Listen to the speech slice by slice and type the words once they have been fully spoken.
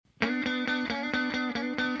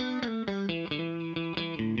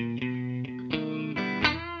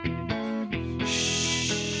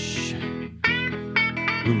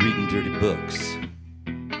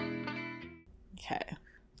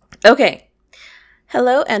Okay.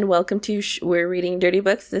 Hello and welcome to We're Reading Dirty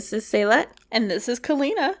Books. This is Saylet. And this is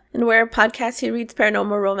Kalina. And we're a podcast who reads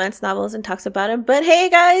paranormal romance novels and talks about them. But hey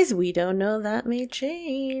guys, we don't know, that may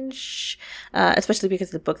change. Especially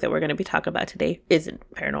because the book that we're going to be talking about today isn't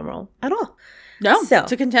paranormal at all. No,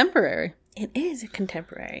 it's a contemporary. It is a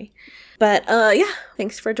contemporary. But yeah,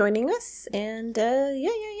 thanks for joining us. And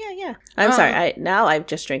yeah. I'm sorry, I'm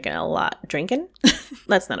just drinking a lot. Drinking?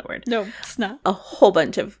 That's not a word. No, it's not. A whole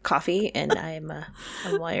bunch of coffee, and I'm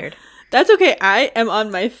wired. That's okay. I am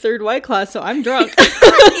on my third White Claw, so I'm drunk.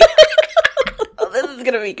 Oh, this is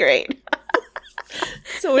gonna be great.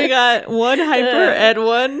 So we got one hyper and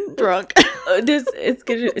one drunk. It's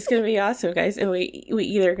gonna be awesome, guys. And we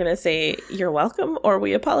either gonna say you're welcome or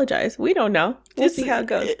we apologize. We don't know. We'll see how it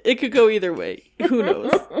goes. It could go either way. Who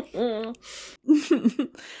knows?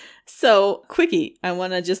 So, quickie, I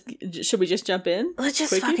want to should we just jump in? Let's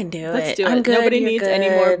just quickie? fucking do it. Let's do I'm it. good, Nobody needs any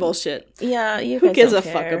more bullshit. Yeah, Who gives a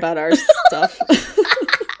fuck about our stuff?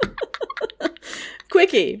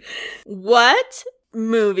 Quickie, what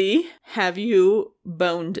movie have you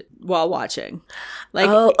boned while watching?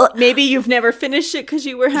 Like, maybe you've never finished it because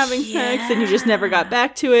you were having sex and you just never got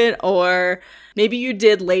back to it, or maybe you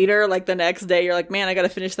did later, like the next day, you're like, man, I gotta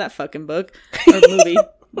finish that fucking book or movie.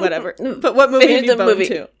 Whatever. But what movie have you boned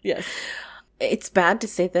to? Yes. It's bad to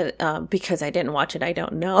say that because I didn't watch it, I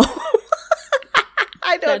don't know.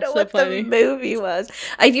 I don't know what the movie was.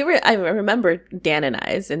 I remember Dan and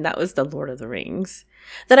I's, and that was The Lord of the Rings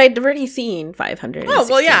that I'd already seen 500 times. Oh,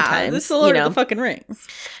 well, yeah. This is The Lord of the fucking Rings.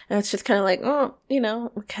 And it's just kind of like, we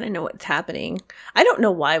kind of know what's happening. I don't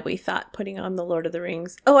know why we thought putting on The Lord of the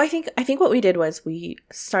Rings. Oh, I think what we did was we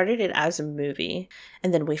started it as a movie,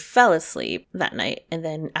 and then we fell asleep that night. And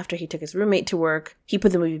then after he took his roommate to work, he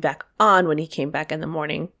put the movie back on when he came back in the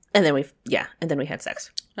morning. And then we had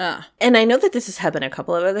sex. And I know that this has happened a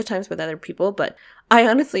couple of other times with other people, but I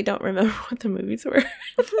honestly don't remember what the movies were.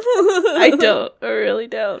 I really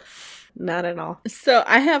don't. Not at all. So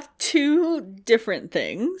I have two different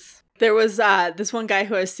things. There was this one guy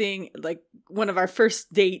who I was seeing, like, one of our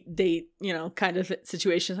first date, kind of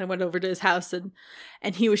situations. I went over to his house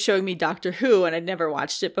and he was showing me Doctor Who, and I'd never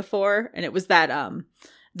watched it before. And it was that,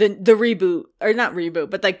 the reboot, or not reboot,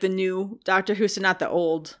 but like the new Doctor Who, so not the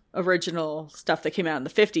old original stuff that came out in the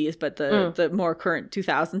 50s, but the more current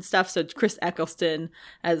 2000 stuff. So Chris Eccleston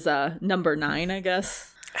as number 9, I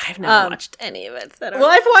guess. I've never watched any of it. Well,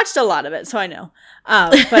 I've watched a lot of it, so I know.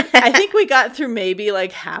 But I think we got through maybe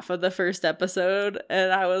like half of the first episode,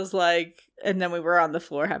 and I was like, and then we were on the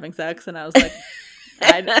floor having sex, and I was like,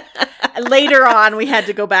 later on, we had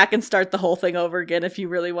to go back and start the whole thing over again if you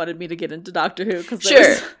really wanted me to get into Doctor Who, because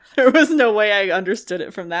there was no way I understood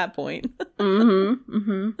it from that point.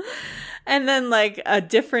 And then, like, a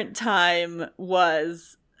different time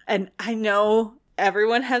was, and I know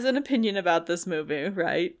everyone has an opinion about this movie,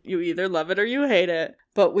 right? You either love it or you hate it.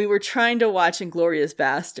 But we were trying to watch Inglourious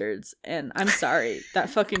Bastards, and I'm sorry, that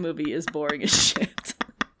fucking movie is boring as shit.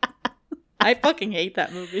 I fucking hate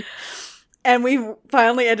that movie. And we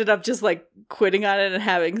finally ended up just, like, quitting on it and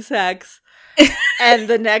having sex. And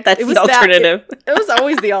the next... That's the alternative. It was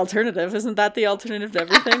always the alternative. Isn't that the alternative to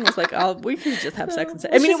everything? It was like, we can just have sex and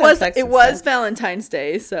sex. I mean, it was Valentine's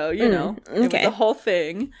Day, so, you know. Okay. It was the whole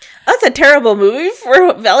thing. That's a terrible movie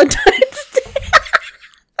for Valentine's Day.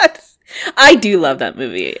 I do love that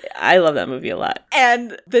movie. I love that movie a lot.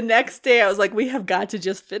 And the next day, I was like, we have got to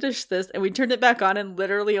just finish this. And we turned it back on and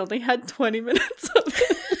literally only had 20 minutes of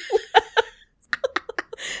it.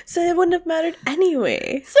 So it wouldn't have mattered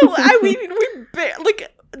anyway. So, I mean,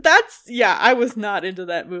 I was not into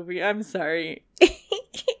that movie. I'm sorry.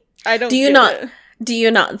 I don't Do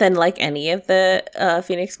you not then like any of the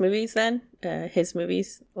Phoenix movies then? His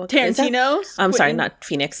movies? Tarantino's? I'm sorry, not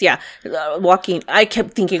Phoenix. Yeah. Joaquin. I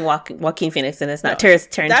kept thinking Joaquin Phoenix, and it's not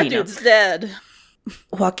Tarantino. That dude's dead.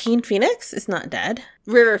 Joaquin Phoenix is not dead.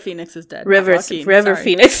 River Phoenix is dead. River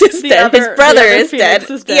Phoenix is dead. His brother is dead.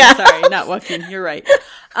 Yeah. Sorry, not Joaquin. You're right.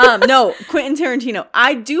 No, Quentin Tarantino.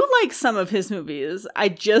 I do like some of his movies. I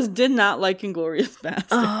just did not like Inglourious Basterds.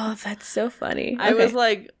 Oh, that's so funny. I was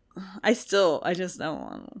like, I just don't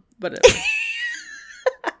want to. But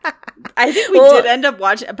I think we did end up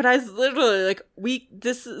watching, but I was literally like, we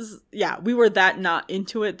were that not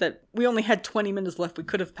into it that we only had 20 minutes left. We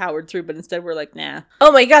could have powered through, but instead we're like, nah.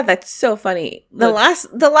 Oh my God, that's so funny. The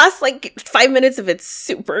last like 5 minutes of it's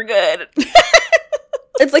super good.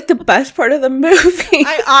 It's like the best part of the movie.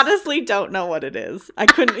 I honestly don't know what it is. I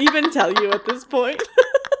couldn't even tell you at this point.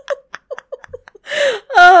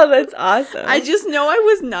 Oh, that's awesome. I just know I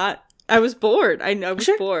was bored. I know I was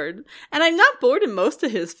bored. And I'm not bored in most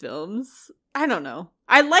of his films. I don't know.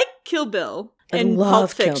 I like Kill Bill I and Pulp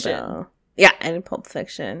love Kill Fiction. Bill. Yeah, and in Pulp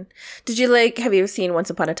Fiction. Have you seen Once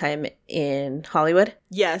Upon a Time in Hollywood?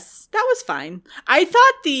 Yes, that was fine. I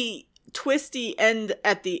thought the twisty end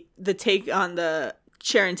at the take on the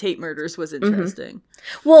Sharon Tate murders was interesting.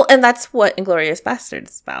 Well, and that's what Inglourious Basterds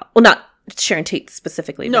is about. Well, not Sharon Tate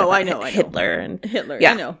specifically. No, but I know. Hitler and Hitler.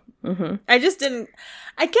 Yeah. I know. Mm-hmm. I just didn't.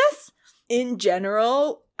 I guess in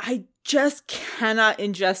general, I just cannot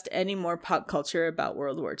ingest any more pop culture about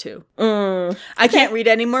World War II. I can't read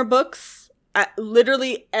any more books.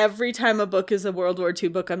 Literally every time a book is a World War II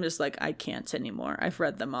book, I'm just like, I can't anymore. I've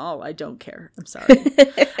read them all. I don't care. I'm sorry.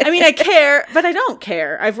 I mean, I care, but I don't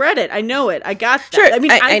care. I've read it. I know it. I got that. Sure. I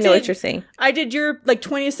mean, I know what you're saying. I did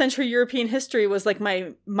 20th century European history was like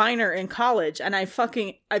my minor in college, and I've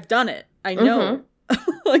done it. I know.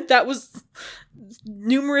 Like that was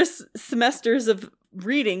numerous semesters of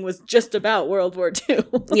reading was just about World War II.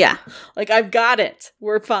 Yeah. Like I've got it.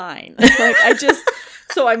 We're fine. Like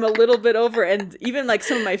so I'm a little bit over, and even like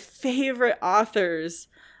some of my favorite authors,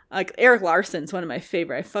 like Eric Larson's one of my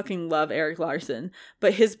favorite. I fucking love Eric Larson,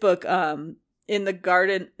 but his book, In the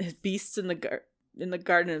Garden, Beasts in the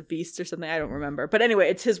Garden of Beasts or something, I don't remember. But anyway,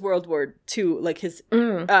 it's his World War II, like his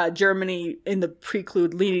Germany in the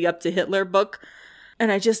prelude leading up to Hitler book.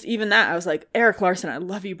 And I just, even that, I was like, Eric Larson, I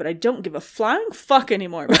love you, but I don't give a flying fuck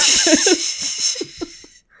anymore.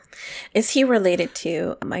 Is he related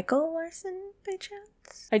to Michael Larson by chance?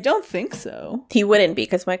 I don't think so. He wouldn't be,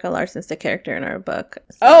 because Michael Larson's the character in our book.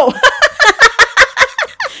 So. Oh!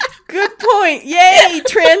 Good point. Yay!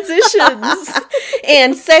 Transitions.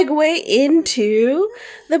 And segue into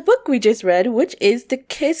the book we just read, which is The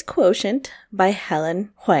Kiss Quotient by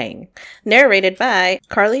Helen Hoang, narrated by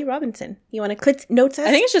Carly Robinson. You want to click notes?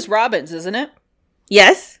 I think it's just Robbins, isn't it?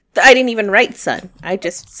 Yes. I didn't even write son. I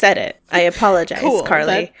just said it. I apologize, Cool.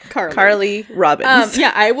 Carly. Carly. Carly Robbins.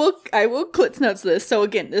 Yeah, I will Clitz Notes this. So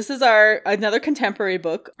again, this is another contemporary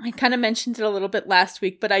book. I kind of mentioned it a little bit last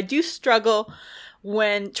week, but I do struggle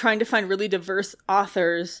when trying to find really diverse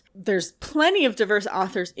authors. There's plenty of diverse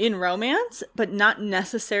authors in romance, but not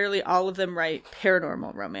necessarily all of them write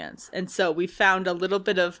paranormal romance. And so we found a little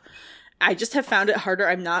bit of, I just have found it harder.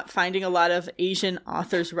 I'm not finding a lot of Asian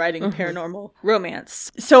authors writing paranormal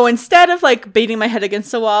romance. So instead of like beating my head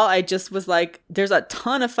against the wall, I just was like, there's a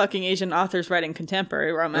ton of fucking Asian authors writing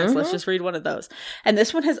contemporary romance. Let's just read one of those. And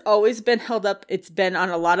this one has always been held up. It's been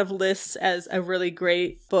on a lot of lists as a really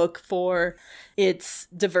great book for its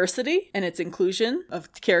diversity and its inclusion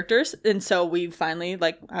of characters. And so we finally,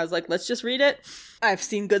 I was like, let's just read it. I've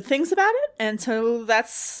seen good things about it. And so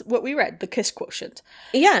that's what we read, The Kiss Quotient.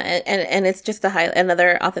 Yeah, and it's just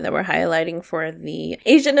another author that we're highlighting for the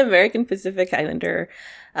Asian American Pacific Islander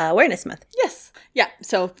Awareness Month. Yes. Yeah.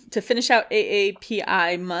 So to finish out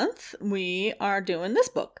AAPI month, we are doing this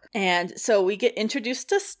book. And so we get introduced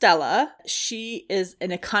to Stella. She is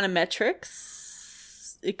an econometrician.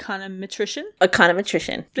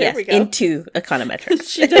 There we go. Into econometrics.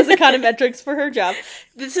 She does econometrics for her job.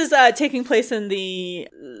 This is taking place in the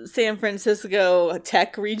San Francisco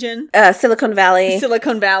tech region. Silicon Valley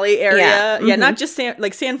area. Yeah, not just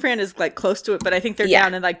San Fran is like close to it, but I think they're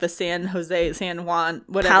down in like the San Jose, San Juan,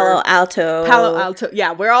 whatever. Palo Alto.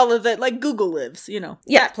 Yeah, where all of the, like Google lives,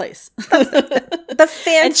 that place. The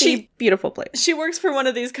fancy, beautiful place. She works for one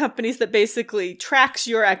of these companies that basically tracks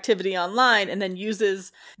your activity online and then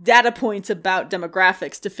uses data points about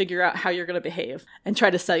demographics to figure out how you're going to behave and try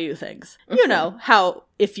to sell you things. You know, how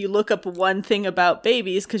if you look up one thing about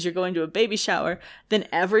babies because you're going to a baby shower, then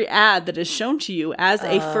every ad that is shown to you as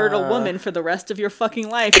a fertile woman for the rest of your fucking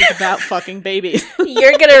life is about fucking babies.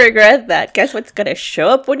 You're going to regret that. Guess what's going to show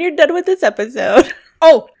up when you're done with this episode?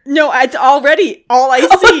 Oh, no, it's already all I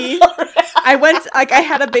see. I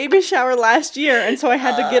had a baby shower last year, and so I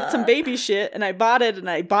had to get some baby shit, and I bought it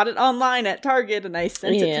online at Target, and I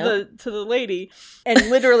sent it to the lady, and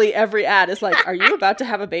literally every ad is like, are you about to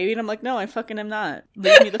have a baby? And I'm like, no, I fucking am not.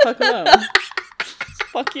 Leave me the fuck alone.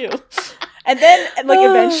 Fuck you. And then,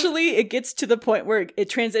 eventually it gets to the point where it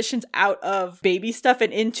transitions out of baby stuff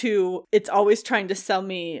and into, it's always trying to sell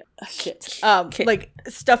me like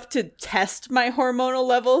stuff to test my hormonal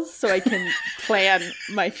levels so I can plan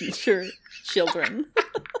my future children.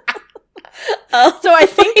 So I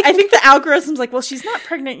think the algorithm's like, well, she's not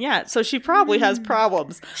pregnant yet, so she probably has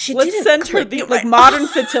problems. Let's send her the modern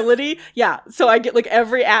fertility. Yeah, so I get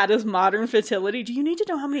every ad is modern fertility. Do you need to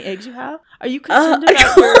know how many eggs you have? Are you concerned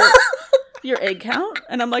about your egg count?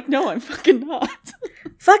 And I'm like, no, I'm fucking not.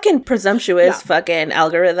 Fucking presumptuous fucking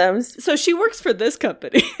algorithms. So she works for this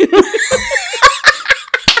company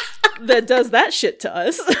that does that shit to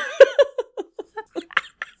us.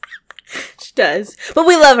 She does. But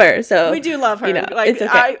we love her, so we do love her. You know, like, it's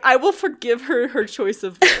okay. I will forgive her choice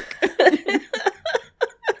of work.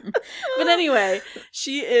 But anyway,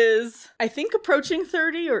 she is, I think, approaching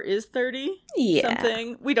 30 or is 30. Yeah.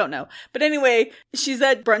 Something. We don't know. But anyway, she's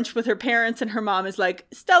at brunch with her parents and her mom is like,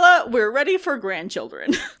 Stella, we're ready for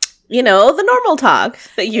grandchildren. You know, the normal talk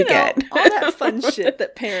that you get. All that fun shit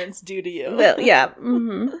that parents do to you. Well, yeah.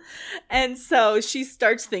 Mm-hmm. And so she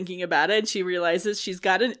starts thinking about it and she realizes she's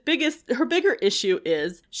got her bigger issue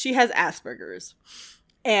is she has Asperger's.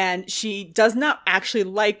 And she does not actually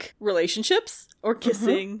like relationships or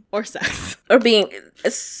kissing or sex. Or being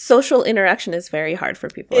social interaction is very hard for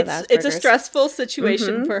people with Asperger's. It's a stressful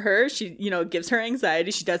situation for her. She, it gives her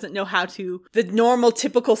anxiety. She doesn't know how to the normal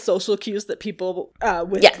typical social cues that people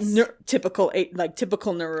with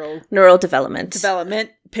typical neural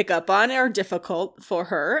development pick up on are difficult for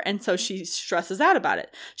her, and so she stresses out about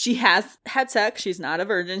it. She has had sex. She's not a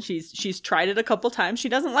virgin. She's tried it a couple times. She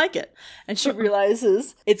doesn't like it, and she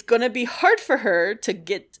realizes it's going to be hard for her to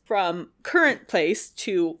get from current place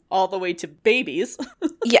to all the way to babies.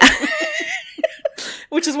 Yeah.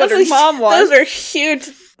 Which is what her mom wants. Those are huge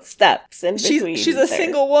steps in between. She's a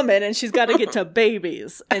single woman and she's got to get to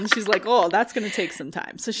babies. And she's like, oh, that's going to take some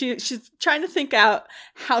time. So she's trying to think out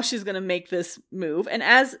how she's going to make this move. And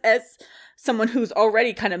as someone who's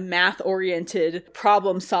already kind of math-oriented,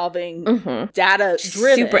 problem-solving, data-driven.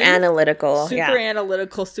 Super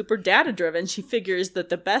analytical, super data-driven. She figures that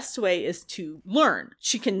the best way is to learn.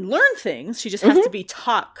 She can learn things. She just has to be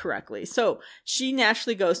taught correctly. So she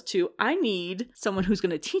naturally goes to, I need someone who's going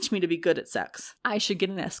to teach me to be good at sex. I should get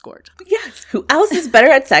an escort. Yes. Who else is better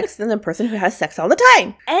at sex than the person who has sex all the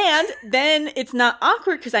time? And then it's not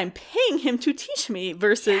awkward because I'm paying him to teach me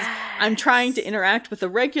versus I'm trying to interact with a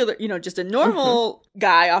regular, just a normal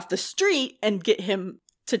guy off the street and get him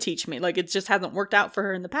to teach me. Like, it just hasn't worked out for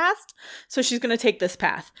her in the past. So she's going to take this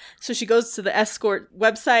path. So she goes to the escort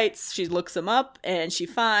websites. She looks them up and she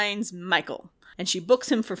finds Michael and she books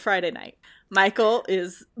him for Friday night. Michael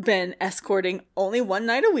has been escorting only one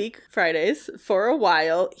night a week, Fridays, for a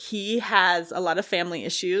while. He has a lot of family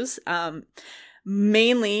issues.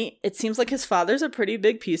 Mainly, it seems like his father's a pretty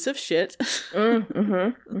big piece of shit.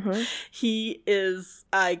 He is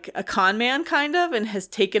like a con man, kind of, and has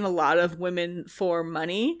taken a lot of women for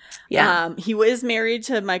money. Yeah. He was married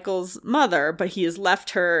to Michael's mother, but he has left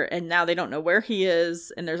her, and now they don't know where he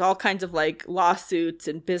is. And there's all kinds of like lawsuits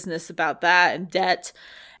and business about that and debt.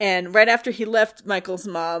 And right after he left, Michael's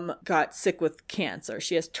mom got sick with cancer.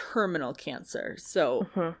 She has terminal cancer. So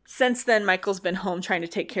since then, Michael's been home trying to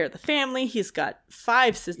take care of the family. He's got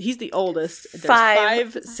 5 sisters. He's the oldest. There's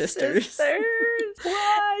 5 sisters.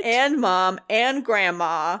 What? And mom and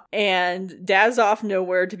grandma. And dad's off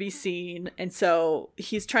nowhere to be seen. And so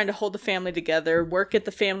he's trying to hold the family together, work at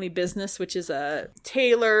the family business, which is a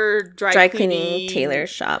tailor, dry cleaning tailor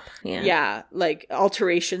shop. Yeah, like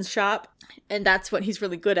alterations shop. And that's what he's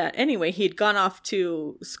really good at. Anyway, he'd gone off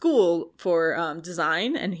to school for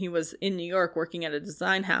design, and he was in New York working at a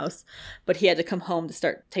design house, but he had to come home to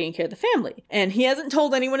start taking care of the family. And he hasn't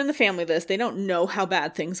told anyone in the family this. They don't know how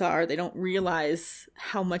bad things are. They don't realize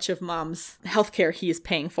how much of mom's healthcare he is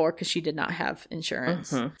paying for because she did not have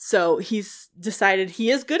insurance. So he's decided he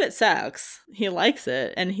is good at sex. He likes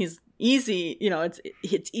it, and he's easy,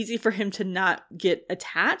 it's easy for him to not get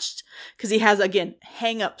attached because he has, again,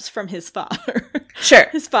 hang-ups from his father. Sure.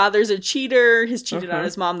 His father's a cheater. He's cheated on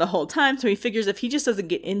his mom the whole time. So he figures if he just doesn't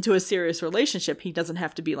get into a serious relationship, he doesn't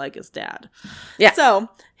have to be like his dad. Yeah. So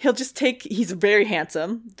he'll just he's very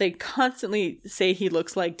handsome. They constantly say he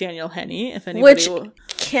looks like Daniel Henney, if anybody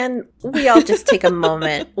can we all just take a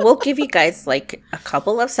moment? We'll give you guys like a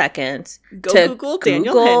couple of seconds to Google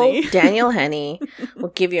Daniel Henney.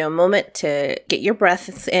 We'll give you a moment to get your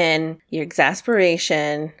breaths in, your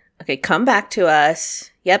exasperation. Okay, come back to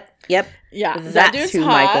us. Yep. Yeah, that's who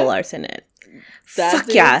hot. Michael Larson is. That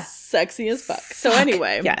dude's sexy as fuck. So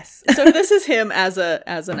anyway, yes. So this is him as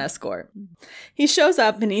an escort. He shows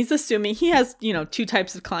up and he's assuming he has, 2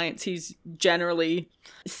 types of clients he's generally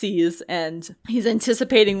sees, and he's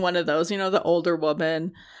anticipating one of those, the older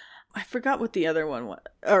woman. I forgot what the other one was.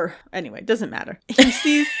 Or anyway, doesn't matter. He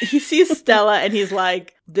sees Stella and he's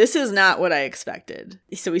like, this is not what I expected.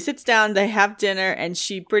 So he sits down, they have dinner, and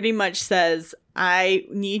she pretty much says, I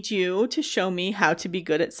need you to show me how to be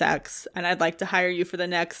good at sex, and I'd like to hire you for the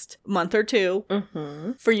next month or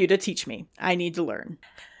 2 for you to teach me. I need to learn.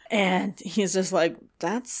 And he's just like,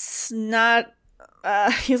 that's not...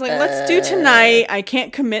 he's like, let's do tonight. I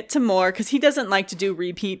can't commit to more because he doesn't like to do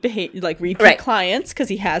repeat clients because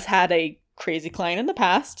he has had a crazy client in the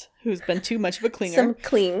past who's been too much of a clinger. Some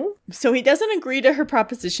cling. So he doesn't agree to her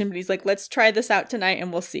proposition, but he's like, let's try this out tonight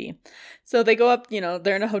and we'll see. So they go up,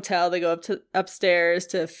 they're in a hotel. They go up to upstairs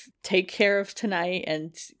to take care of tonight.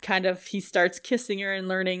 And kind of he starts kissing her and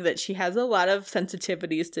learning that she has a lot of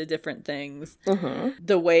sensitivities to different things. Mm-hmm.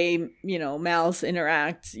 The way, mouths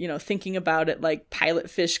interact, thinking about it like pilot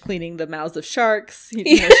fish cleaning the mouths of sharks.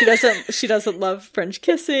 She doesn't love French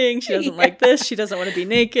kissing. She doesn't like this. She doesn't want to be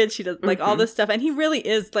naked. She doesn't like all this stuff. And he really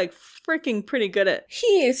is like freaking pretty good at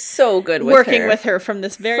he is so good with working with her from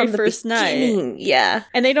this very first night. Yeah.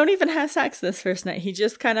 And they don't even have sex this first night. He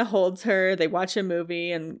just kind of holds her. They watch a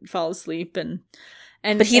movie and fall asleep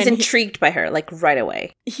but he's intrigued by her like right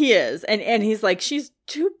away. He is. And he's like, she's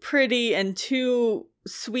too pretty and too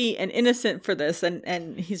sweet and innocent for this,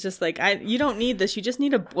 and he's just like, you don't need this, you just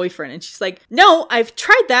need a boyfriend. And she's like, no, I've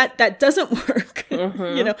tried that doesn't work.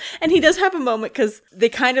 Mm-hmm. And he does have a moment because they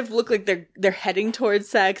kind of look like they're heading towards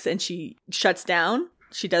sex, and she shuts down.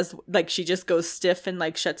 She does, like, she just goes stiff and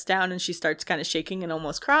like shuts down, and she starts kind of shaking and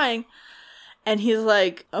almost crying. And he's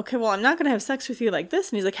like, okay, well, I'm not gonna have sex with you like this.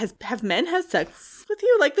 And he's like, have men had sex with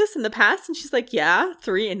you like this in the past? And she's like, yeah,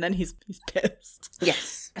 3. And then he's pissed.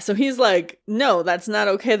 Yes. So he's like, no, that's not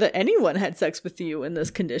okay that anyone had sex with you in this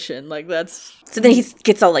condition. Like, that's... So then he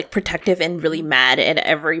gets all like protective and really mad at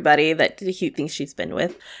everybody that he thinks she's been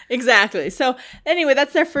with. Exactly. So anyway,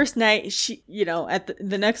 that's their first night. She, at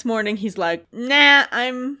the next morning, he's like, nah,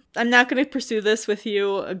 I'm not going to pursue this with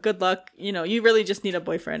you. Good luck. You really just need a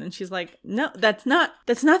boyfriend. And she's like, no, that's not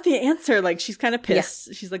the answer. Like, she's kind of pissed.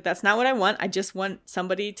 Yeah. She's like, that's not what I want. I just want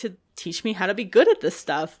somebody to teach me how to be good at this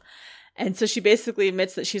stuff. And so she basically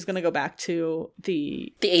admits that she's going to go back to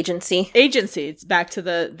the agency. It's back to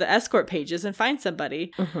the escort pages and find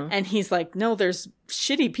somebody. Mm-hmm. And he's like, no, there's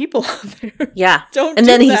shitty people out there. Yeah. And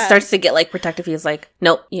then he starts to get like protective. He's like,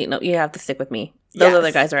 nope, you have to stick with me. Those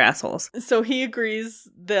other guys are assholes. So he agrees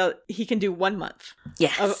that he can do 1 month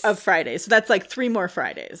of Fridays. So that's like 3 more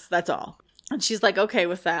Fridays. That's all. And she's like, okay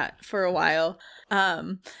with that for a while.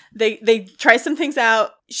 They try some things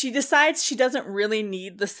out. She decides she doesn't really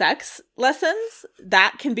need the sex lessons.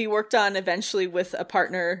 That can be worked on eventually with a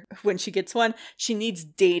partner when she gets one. She needs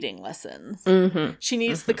dating lessons. Mm-hmm. She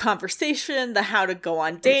needs the conversation, the how to go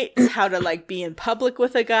on dates, how to like be in public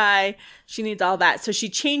with a guy. She needs all that. So she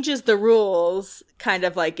changes the rules kind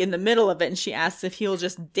of like in the middle of it, and she asks if he'll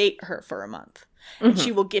just date her for a month. And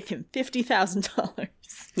she will give him $50,000.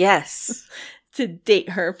 Yes. To date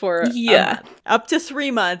her for a month, up to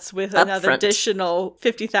 3 months with another additional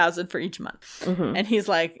 $50,000 for each month. Mm-hmm. And he's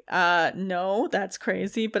like, no, that's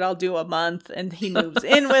crazy, but I'll do a month. And he moves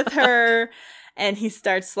in with her. And he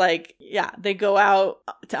starts like, they go out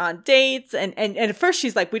on dates. And at first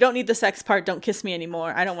she's like, we don't need the sex part. Don't kiss me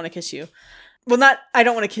anymore. I don't want to kiss you. Well, I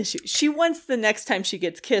don't want to kiss you. She wants the next time she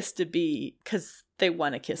gets kissed to be because they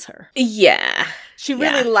want to kiss her. Yeah. She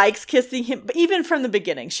really likes kissing him. But even from the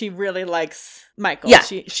beginning, she really likes Michael. Yeah.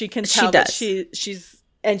 She can tell that she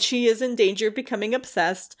is in danger of becoming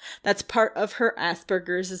obsessed. That's part of her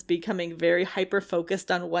Asperger's, is becoming very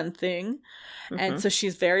hyper-focused on one thing. Mm-hmm. And so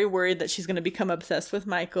she's very worried that she's going to become obsessed with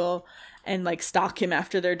Michael and like stalk him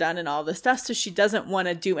after they're done and all this stuff. So she doesn't want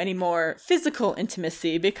to do any more physical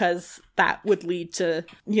intimacy because that would lead to,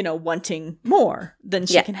 wanting more than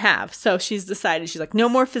she can have. So she's decided, she's like, no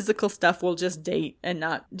more physical stuff. We'll just date and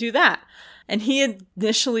not do that. And he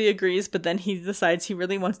initially agrees, but then he decides he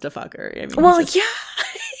really wants to fuck her. I mean,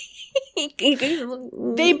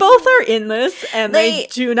 they both are in this, and they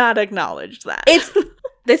do not acknowledge that.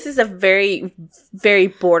 This is a very, very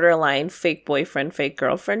borderline fake boyfriend, fake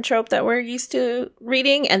girlfriend trope that we're used to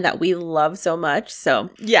reading and that we love so much.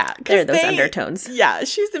 So yeah, there are those undertones. Yeah,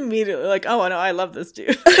 she's immediately like, oh no, I love this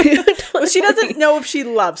dude. Well, she doesn't know if she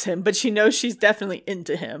loves him, but she knows she's definitely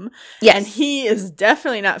into him. Yes. And he is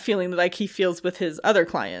definitely not feeling like he feels with his other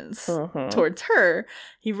clients towards her.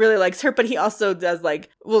 He really likes her, but he also does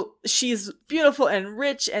like, well, she's beautiful and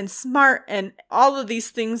rich and smart and all of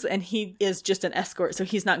these things, and he is just an escort, so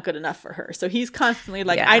he's not good enough for her. So he's constantly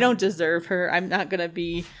like, I don't deserve her. I'm not going to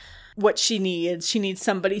be what she needs. She needs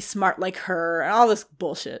somebody smart like her, and all this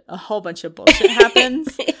bullshit. A whole bunch of bullshit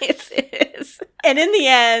happens. It is. And in the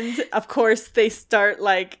end, of course, they start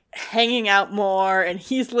like hanging out more, and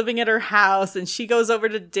he's living at her house, and she goes over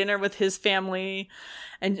to dinner with his family.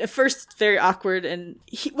 And at first, it's very awkward. And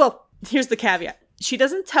here's the caveat. She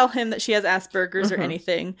doesn't tell him that she has Asperger's or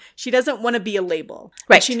anything. She doesn't want to be a label.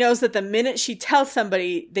 Right. But she knows that the minute she tells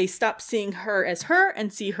somebody, they stop seeing her as her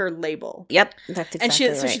and see her label. Yep. That's exactly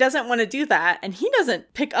right. So she doesn't want to do that. And he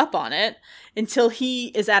doesn't pick up on it until he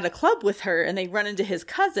is at a club with her and they run into his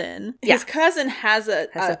cousin. Yeah. His cousin has a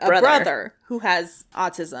brother who has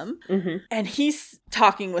autism. Mm-hmm. And he's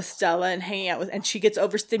talking with Stella and hanging out with, and she gets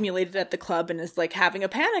overstimulated at the club and is like having a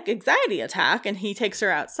panic anxiety attack. And he takes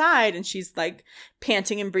her outside and she's like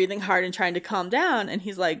panting and breathing hard and trying to calm down. And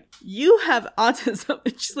he's like, you have autism.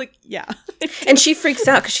 And she's like, yeah. And she freaks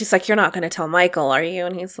out because she's like, you're not going to tell Michael, are you?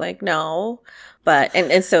 And he's like, no. But,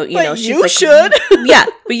 and so, you know, she's you like, should. Yeah,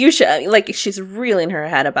 but you should. Like, she's reeling her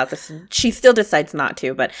head about this. She still decides not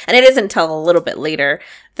to, but, and it isn't until a little bit later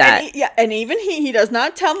that. And even he does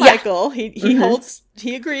not tell Michael. Yeah.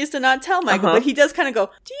 He agrees to not tell Michael, but he does kind of go,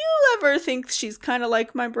 do you ever think she's kind of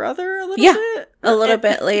like my brother a little bit? A little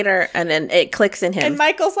bit later, and then it clicks in him. And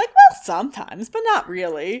Michael's like, well, sometimes, but not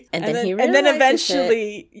really. And then he and then realizes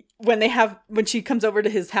eventually, when she comes over to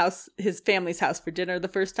his house, his family's house for dinner the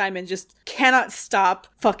first time, and just cannot stop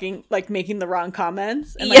fucking like making the wrong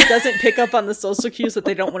comments, and like doesn't pick up on the social cues that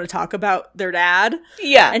they don't want to talk about their dad,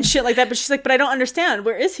 and shit like that. But she's like, but I don't understand.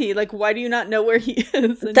 Where is he? Like, why do you not know where he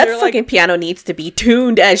is? And that fucking piano needs to be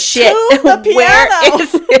tuned as shit. Tune the piano. Where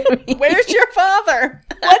is it? Where's your father?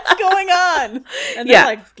 What's going on? And they're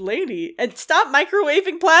like, lady, and stop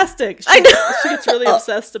microwaving plastic. I know. She gets really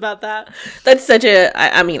obsessed about that. That's such a,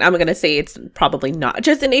 I mean, I'm going to say it's probably not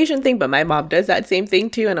just an Asian thing, but my mom does that same thing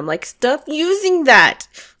too. And I'm like, stop using that.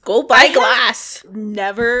 Go buy glass.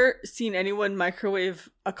 Never seen anyone microwave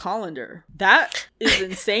a colander. That is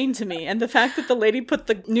insane to me. And the fact that the lady put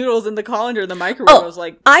the noodles in the colander in the microwave, was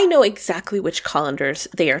like, I know exactly which colanders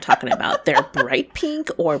they are talking about. They're bright pink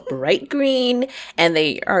or bright green, and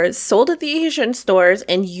they are sold at the Asian stores,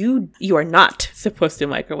 and you are not supposed to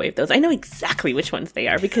microwave those. I know exactly which ones they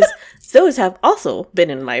are because those have also been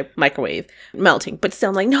in my microwave melting. But still,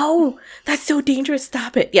 I'm like, no, that's so dangerous.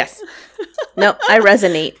 Stop it. Yes. No, I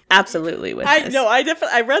resonate absolutely with this. No, I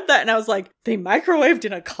read that and I was like, they microwaved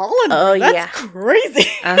in a colander. Oh, that's crazy.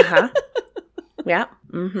 Yeah.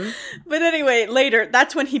 Mm-hmm. But anyway, later,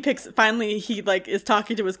 that's when he like is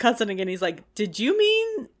talking to his cousin again. He's like, did you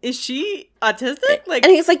mean, is she autistic? Like,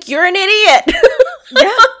 and he's like, you're an idiot.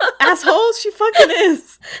 Yeah, asshole, she fucking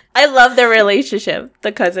is. I love their relationship,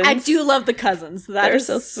 the cousins. I do love the cousins. They're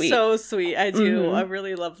so sweet. So sweet. I do. Mm-hmm. I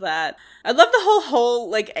really love that. I love the whole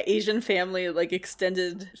like Asian family, like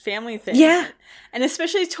extended family thing. Yeah. And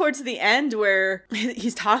especially towards the end where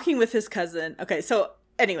he's talking with his cousin. Okay, so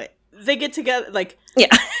anyway, they get together, like,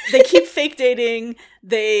 they keep fake dating.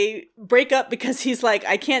 They break up because he's like,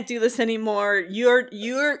 I can't do this anymore. You're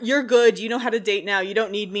good. You know how to date now. You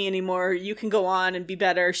don't need me anymore. You can go on and be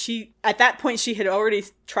better. At that point, she had already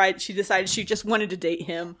tried. She decided she just wanted to date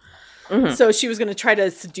him. Mm-hmm. So she was going to try to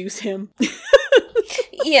seduce him.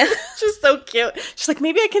 Yeah. Just so cute. She's like,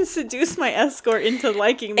 maybe I can seduce my escort into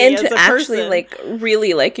liking me and as to a actually person. like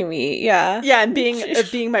really liking me. Yeah. Yeah, and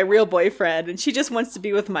being my real boyfriend. And she just wants to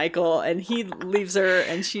be with Michael, and he leaves her,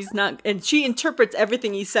 and she's not, and she interprets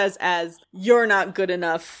everything he says as, you're not good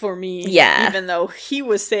enough for me. Yeah. Even though he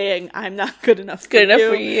was saying, I'm not good enough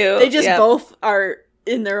for you. They just both are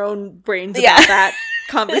in their own brains about that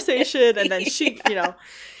conversation. And then she,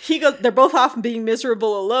 they're both off being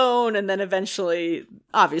miserable alone, and then eventually,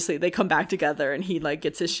 obviously, they come back together, and he like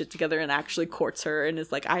gets his shit together and actually courts her and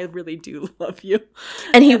is like, I really do love you.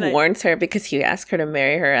 And he warns her because he asked her to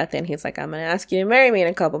marry her at the end. He's like, I'm going to ask you to marry me in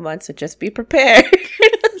a couple months, so just be prepared.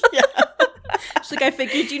 Yeah. She's like, I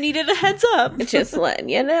figured you needed a heads up. Just letting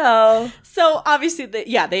you know. So obviously, they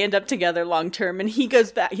end up together long term, and he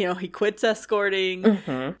goes back, he quits escorting.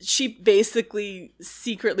 Mm-hmm. She basically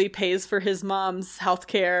secretly pays for his mom's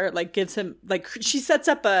healthcare, like gives him, like, she sets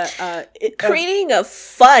up creating a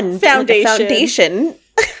fund foundation.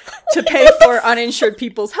 To pay for uninsured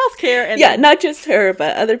people's healthcare, and not just her,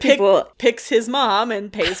 but other people. Picks his mom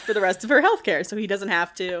and pays for the rest of her healthcare, so he doesn't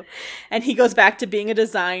have to. And he goes back to being a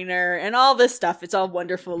designer and all this stuff. It's all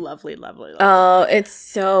wonderful, lovely, lovely, lovely. Oh, it's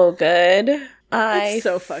so good. It's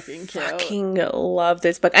so fucking cute. Fucking love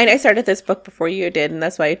this book. I started this book before you did, and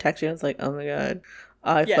that's why I texted you. I was like, oh my god.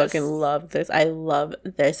 I fucking love this. I love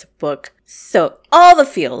this book. So, all the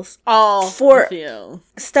feels. For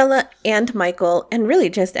Stella and Michael, and really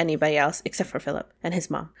just anybody else, except for Philip and his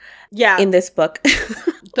mom. Yeah. In this book.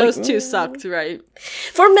 Those two sucked, right?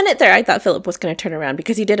 For a minute there, I thought Philip was going to turn around,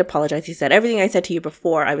 because he did apologize. He said, everything I said to you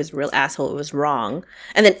before, I was a real asshole. It was wrong.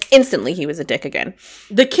 And then instantly, he was a dick again.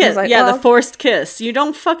 The kiss. Like, the forced kiss. You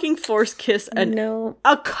don't fucking force kiss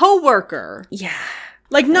a coworker. Yeah.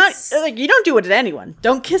 Like, not, like, you don't do it to anyone.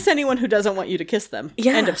 Don't kiss anyone who doesn't want you to kiss them.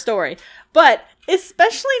 Yeah. End of story. But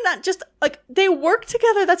especially not just, like, they work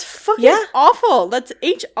together. That's fucking awful. That's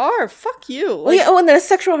HR. Fuck you. Like, and the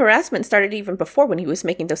sexual harassment started even before when he was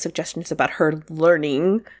making those suggestions about her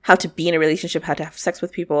learning how to be in a relationship, how to have sex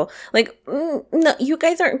with people. Like, no, you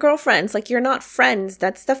guys aren't girlfriends. Like, you're not friends.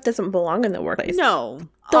 That stuff doesn't belong in the workplace. No.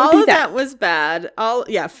 Don't do all of that. that was bad.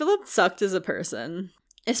 Philip sucked as a person.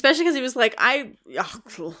 Especially because he was like, that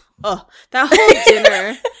whole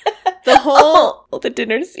dinner, the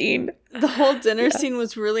dinner scene. The whole dinner scene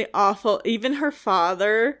was really awful. Even her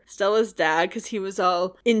father, Stella's dad, because he was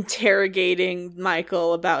all interrogating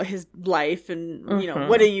Michael about his life and, you know,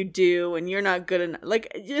 what do you do? And you're not good enough.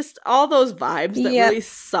 Like, just all those vibes that really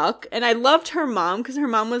suck. And I loved her mom because her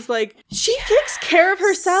mom was like, she takes care of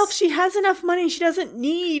herself. She has enough money. She doesn't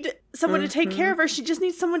need someone to take care of her. She just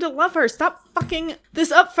needs someone to love her. Stop fucking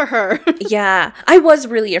this up for her. Yeah. I was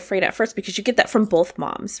really afraid at first because you get that from both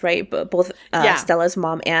moms, right? Both Stella's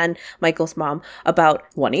mom and Michael's mom about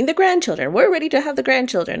wanting the grandchildren. We're ready to have the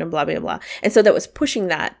grandchildren and blah, blah, blah. And so that was pushing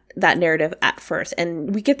that narrative at first.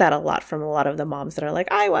 And we get that a lot from a lot of the moms that are like,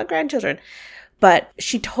 I want grandchildren. But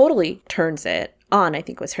she totally turns it on, I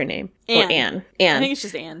think was her name. Anne. Or Anne. I think it's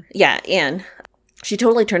just Anne. Yeah, Anne. She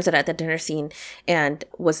totally turns it at the dinner scene and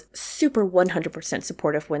was super 100%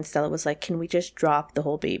 supportive when Stella was like, can we just drop the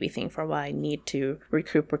whole baby thing for a while? I need to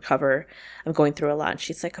recover. I'm going through a lot. And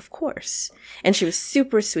she's like, of course. And she was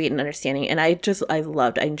super sweet and understanding. And I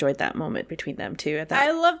enjoyed that moment between them too.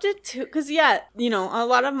 I loved it too. Because, you know, a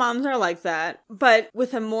lot of moms are like that. But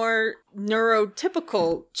with a more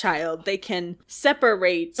neurotypical child, they can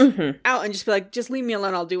separate out and just be like, just leave me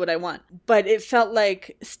alone. I'll do what I want. But it felt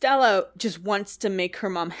like Stella just wants to make her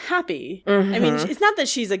mom happy. I mean, it's not that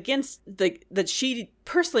she's against that she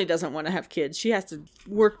personally doesn't want to have kids. She has to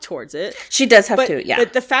work towards it. She does have to, yeah.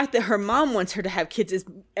 But the fact that her mom wants her to have kids is,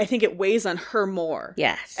 I think it weighs on her more.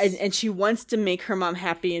 Yes. And she wants to make her mom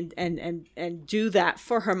happy and do that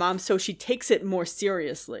for her mom, so she takes it more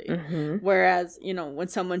seriously. Whereas, you know, when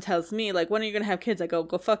someone tells me, like, when are you going to have kids? I go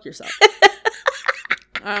fuck yourself.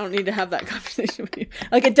 I don't need to have that conversation with you.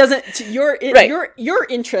 Like, it doesn't, your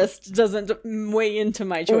interest doesn't weigh into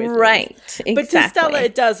my choices. Right. Exactly. But to Stella,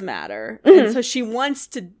 it does matter. And so she wants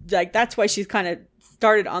to, like, that's why she's kind of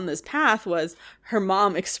started on this path, was her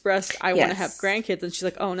mom expressed, I want to have grandkids. And she's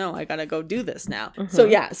like, oh no, I got to go do this now.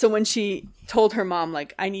 So when she told her mom,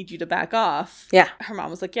 like, I need you to back off. Yeah. Her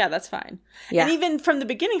mom was like, yeah, that's fine. Yeah. And even from the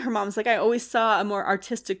beginning, her mom's like, I always saw a more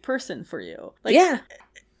artistic person for you. Like, yeah.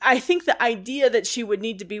 I think the idea that she would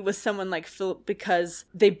need to be with someone like Philip because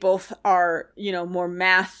they both are, you know, more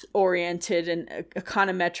math oriented and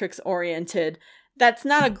econometrics oriented, that's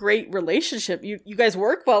not a great relationship. You guys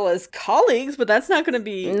work well as colleagues, but that's not going to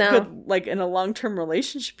be good, like, in a long-term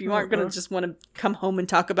relationship. You aren't going to just want to come home and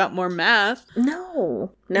talk about more math.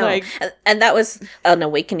 No. Like, and that was an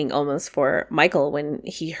awakening almost for Michael when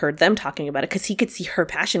he heard them talking about it, because he could see her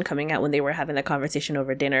passion coming out when they were having the conversation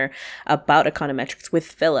over dinner about econometrics with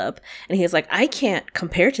Philip. And he was like, I can't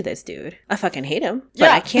compare to this dude. I fucking hate him,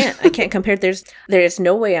 but I can't compare. There's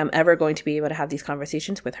no way I'm ever going to be able to have these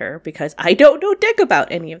conversations with her because I don't know dick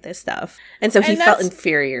about any of this stuff. And so he felt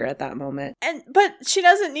inferior at that moment. But she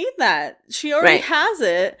doesn't need that. She already has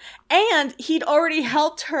it. And he'd already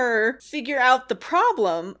helped her figure out the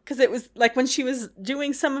problem. Because it was like when she was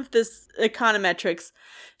doing some of this econometrics,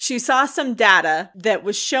 she saw some data that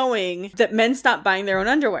was showing that men stopped buying their own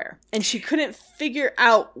underwear. And she couldn't figure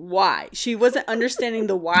out why. She wasn't understanding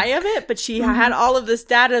the why of it, but she had all of this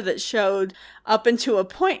data that showed up into a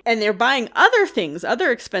point. And they're buying other things,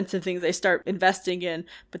 other expensive things they start investing in,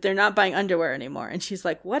 but they're not buying underwear anymore. And she's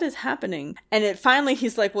like, what is happening? And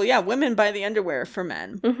he's like, well, yeah, women buy the underwear for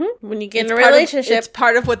men. When you get in a relationship. It's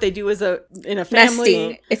part of what they do in a family.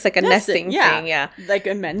 Nesting. It's like a nesting thing, yeah. Like,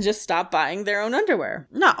 and men just stop buying their own underwear.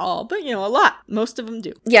 Not all, but, you know, a lot. Most of them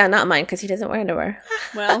do. Yeah, not mine, because he doesn't wear underwear.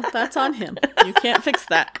 Well, that's on him. You can't fix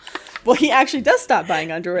that. Well, he actually does stop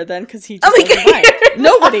buying underwear then, because he just doesn't buy it.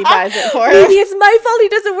 Nobody buys it for him. Maybe it's my fault he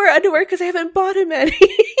doesn't wear underwear because I haven't bought him any.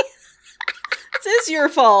 It's your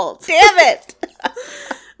fault. Damn it.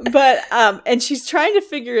 But, and she's trying to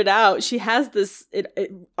figure it out. She has this,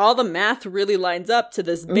 all the math really lines up to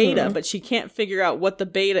this beta, but she can't figure out what the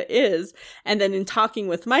beta is. And then in talking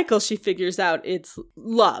with Michael, she figures out it's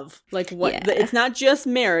love. Like, it's not just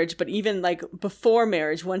marriage, but even like before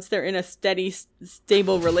marriage, once they're in a steady,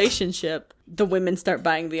 stable relationship, the women start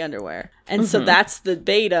buying the underwear. And so that's the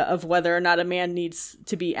beta of whether or not a man needs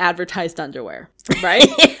to be advertised underwear, right?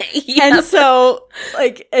 And so,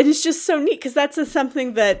 like, it is just so neat because that's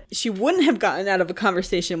something that she wouldn't have gotten out of a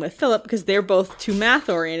conversation with Philip because they're both too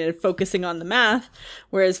math-oriented, focusing on the math,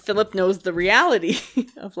 whereas Philip knows the reality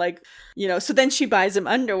of, like, you know, so then she buys him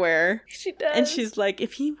underwear. She does. And she's like,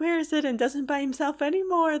 if he wears it and doesn't buy himself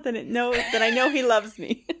anymore, then I know he loves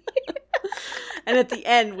me. And at the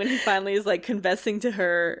end, when he finally is, like, confessing to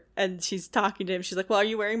her and she's talking to him, she's like, well, are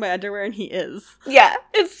you wearing my underwear? And he is. Yeah,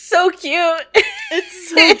 it's so cute. It's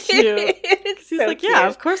so cute. It's He's so like, cute. yeah,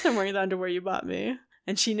 of course I'm wearing the underwear you bought me.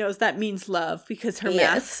 And she knows that means love because her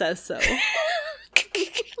math says so.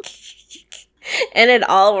 And it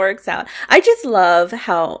all works out. I just love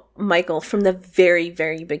how Michael, from the very,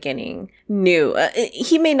 very beginning, knew.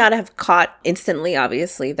 He may not have caught instantly,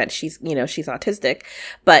 obviously, that she's autistic.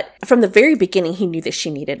 But from the very beginning, he knew that she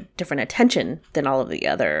needed different attention than all of the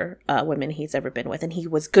other women he's ever been with. And he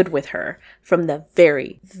was good with her from the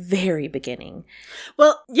very, very beginning.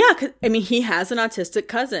 Well, yeah, 'cause, I mean, he has an autistic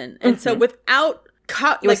cousin. And so without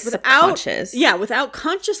consciously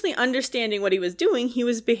understanding what he was doing, he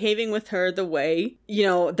was behaving with her the way, you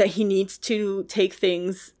know, that he needs to take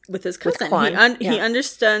things with his cousin. He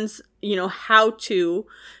understands, you know, how to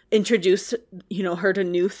introduce, you know, her to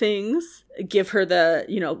new things, give her the,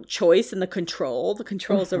 you know, choice and the control. The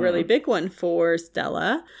control is a really big one for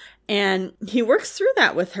Stella. And he works through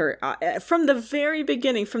that with her from the very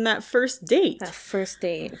beginning, from that first date.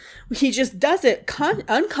 He just does it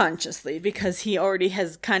unconsciously because he already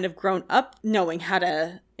has kind of grown up knowing how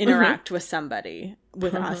to interact with somebody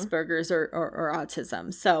with Asperger's or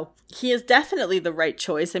autism. So he is definitely the right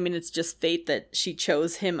choice. I mean, it's just fate that she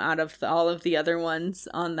chose him out of all of the other ones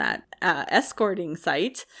on that escorting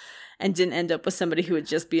site. And didn't end up with somebody who would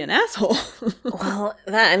just be an asshole. Well,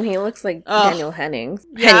 that, and he looks like Daniel Henning.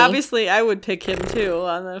 Yeah, obviously I would pick him too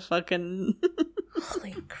on the fucking...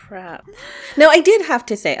 Holy crap. No, I did have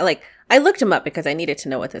to say, like, I looked him up because I needed to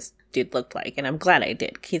know what this dude looked like. And I'm glad I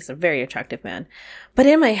did. He's a very attractive man. But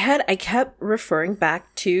in my head, I kept referring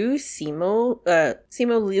back to Simu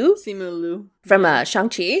Liu from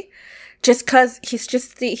Shang-Chi. Just because he's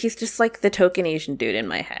just like the token Asian dude in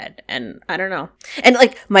my head. And I don't know. And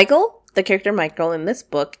like Michael, the character Michael in this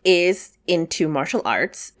book is into martial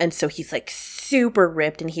arts. And so he's like super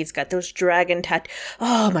ripped and he's got those dragon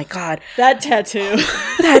oh my God. That tattoo.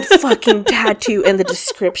 That fucking tattoo and the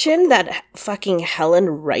description that fucking Helen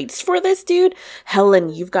writes for this dude. Helen,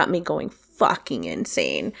 you've got me going fucking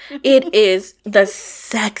insane. It is the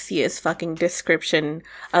sexiest fucking description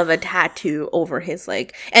of a tattoo over his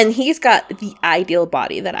leg. And he's got the ideal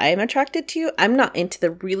body that I am attracted to. I'm not into the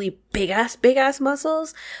really big ass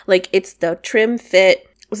muscles. Like, it's the trim fit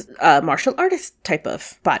martial artist type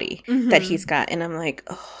of body that he's got. And I'm like,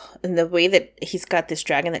 oh. And the way that he's got this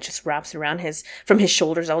dragon that just wraps around from his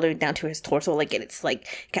shoulders all the way down to his torso, like, it's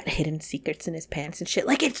like got hidden secrets in his pants and shit.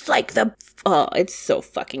 Like, it's like it's so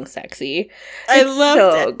fucking sexy. I loved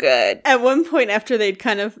it. So good. At one point after they'd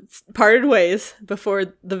kind of parted ways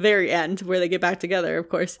before the very end, where they get back together, of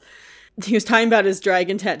course, he was talking about his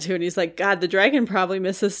dragon tattoo, and he's like, God, the dragon probably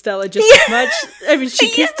misses Stella just as much. I mean,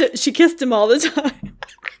 she kissed him all the time.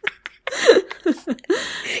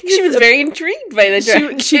 She was very intrigued by the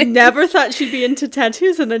dragon. She never thought she'd be into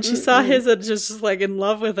tattoos, and then she saw his and just like in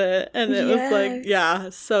love with it. And it was like, yeah,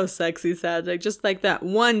 so sexy, Sajic. Just like that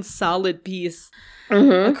one solid piece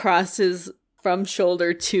across his, from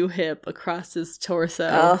shoulder to hip, across his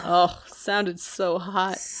torso. Oh, sounded so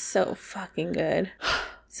hot. So fucking good.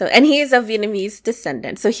 So, and he is of Vietnamese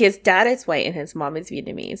descendant. So his dad is white and his mom is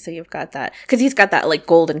Vietnamese. So you've got that. Because he's got that like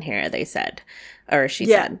golden hair, they said. Or she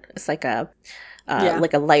said. It's like a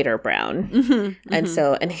lighter brown. And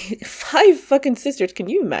so, and 5 fucking sisters. Can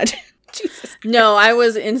you imagine? Jesus. No, I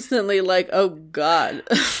was instantly like, oh God.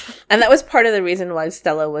 And that was part of the reason why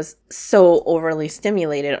Stella was so overly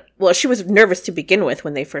stimulated. Well, she was nervous to begin with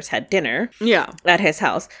when they first had dinner. Yeah. At his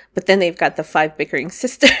house. But then they've got the 5 bickering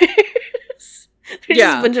sisters.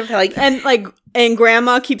 Yeah. A bunch of like, and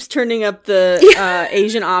grandma keeps turning up the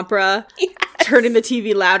Asian opera, turning the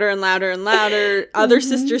TV louder and louder and louder. Other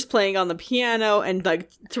sisters playing on the piano, and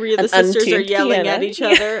like 3 of the sisters are yelling at each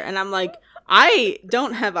other. And I'm like, I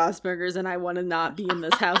don't have Asperger's, and I want to not be in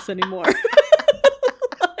this house anymore.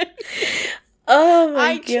 Oh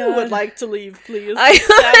my God. I too would like to leave, please. It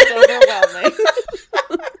sounds overwhelming.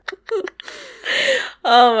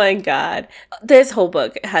 Oh my God. this whole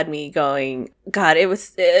book had me going, God, it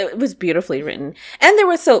was beautifully written. And there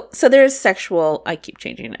was so there's sexual, I keep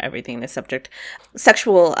changing everything, the subject,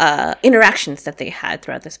 sexual interactions that they had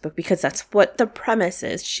throughout this book, because that's what the premise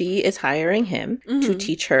is. She is hiring him to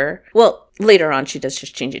teach her. Well, later on she does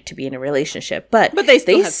just change it to be in a relationship, but they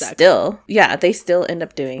still have sex. They still end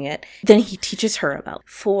up doing it. Then he teaches her about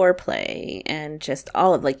foreplay and just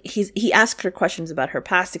all of, like, he asks her questions about her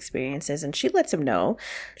past experiences, and she lets him know.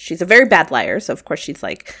 She's a very bad liar, so of course she's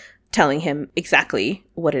like telling him exactly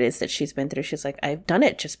what it is that she's been through. She's like, I've done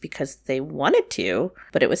it just because they wanted to,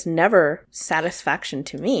 but it was never satisfaction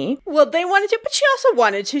to me. Well, they wanted to, but she also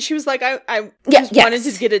wanted to. She was like, I just wanted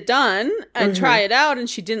to get it done and try it out, and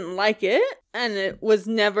she didn't like it. And it was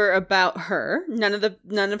never about her. None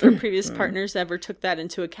of her previous partners ever took that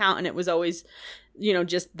into account, and it was always,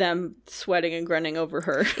 just them sweating and grunting over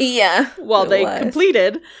her. Yeah. While they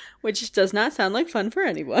completed, which does not sound like fun for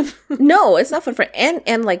anyone. No, it's not fun for,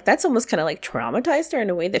 and like that's almost kind of like traumatized her in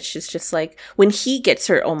a way that she's just like, when he gets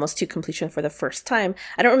her almost to completion for the first time,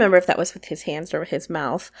 I don't remember if that was with his hands or with his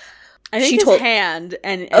mouth. I think his hand,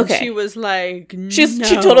 and she was like, no. She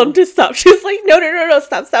told him to stop. She was like, no,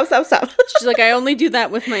 stop. She's like, I only do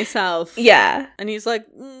that with myself. Yeah. And he's like,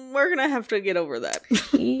 we're going to have to get over that.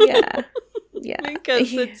 Yeah.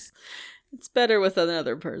 Because it's better with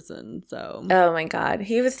another person, so. Oh my God.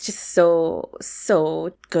 He was just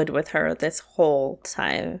so good with her this whole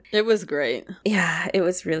time. It was great. Yeah, it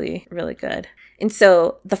was really, really good. And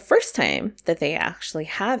so the first time that they actually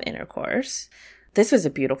have intercourse, this was a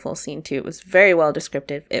beautiful scene too. It was very well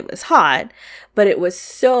descriptive. It was hot, but it was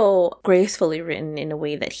so gracefully written in a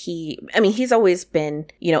way that he's always been,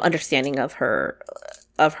 understanding of her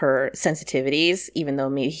sensitivities, even though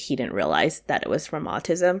maybe he didn't realize that it was from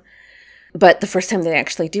autism. But the first time they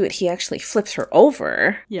actually do it, he actually flips her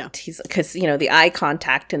over. Yeah. Because, the eye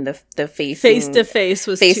contact and the face to face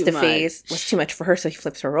was too much for her. So he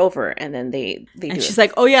flips her over, and then they do it. And she's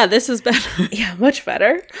like, oh yeah, this is better. Yeah, much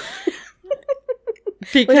better.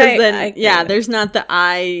 Because there's not the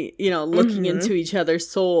eye, looking into each other's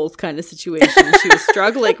souls kind of situation she was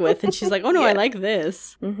struggling with. And she's like, oh no, I like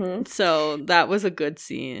this. Mm-hmm. So that was a good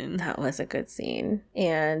scene.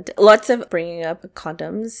 And lots of bringing up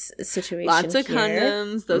condoms situation. Lots of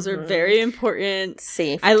condoms. Those are very important.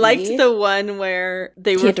 Safety. I liked the one where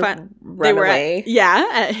they were away.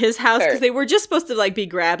 At his house, because they were just supposed to be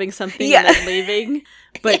grabbing something and then leaving.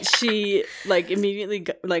 But she immediately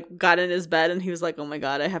got in his bed, and he was like, oh my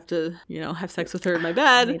God, I have to, have sex with her in my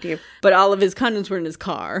bed. But all of his condoms were in his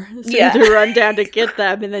car. So he had to run down to get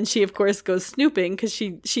them. And then she, of course, goes snooping because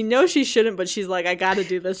she knows she shouldn't, but she's like, I got to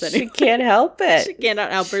do this anyway. She can't help it. She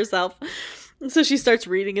cannot help herself. So she starts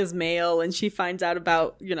reading his mail, and she finds out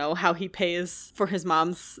about, how he pays for his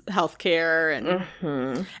mom's health care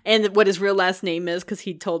and what his real last name is, because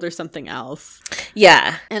he told her something else.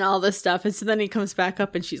 Yeah. And all this stuff. And so then he comes back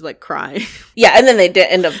up, and she's like crying. Yeah, and then they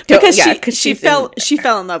did end up because she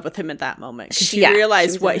fell in love with him at that moment. She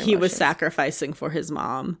realized what he was sacrificing for his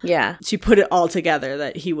mom. Yeah. She put it all together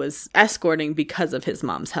that he was escorting because of his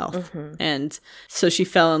mom's health. And so she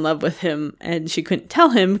fell in love with him, and she couldn't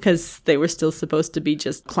tell him because they were still supposed to be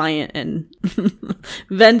just client and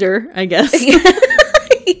vendor, I guess.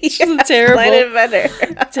 It's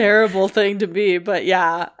a terrible thing to be. But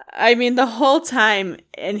yeah, I mean, the whole time,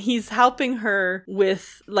 and he's helping her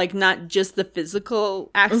with not just the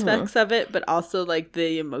physical aspects of it, but also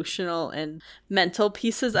the emotional and mental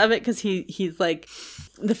pieces of it. Because he's like,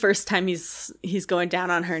 the first time he's going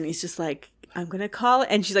down on her, and he's just like, I'm gonna call it,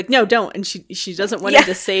 and she's like, no, don't, and she doesn't want him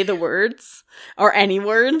to say the words or any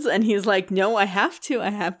words, and he's like, no, I have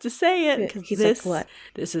to say it, because he's like, what?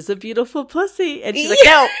 This is a beautiful pussy, and she's like,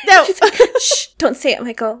 no, she's like, shh, don't say it,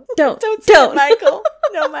 Michael, don't say it, Michael,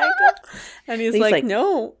 no, Michael, and he's like,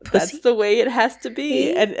 no, pussy? That's the way it has to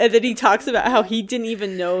be, and then he talks about how he didn't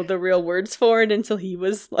even know the real words for it until he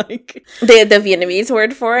was like the Vietnamese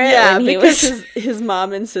word for it. Yeah, because his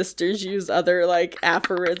mom and sisters use other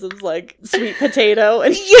aphorisms like sweet potato,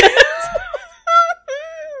 and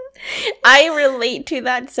I relate to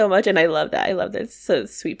that so much, and I love that. I love this. So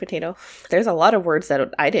sweet potato. There's a lot of words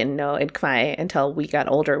that I didn't know in Khmer until we got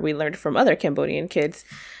older. We learned from other Cambodian kids,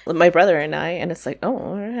 my brother and I, and it's like,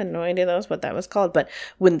 oh, I had no idea that was what that was called. But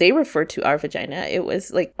when they referred to our vagina, it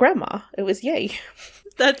was like grandma. It was yay.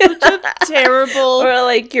 That's such a terrible,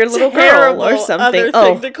 or your little girl or something.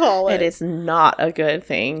 Other thing to call it. It is not a good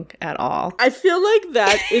thing at all. I feel like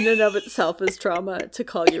that in and of itself is trauma, to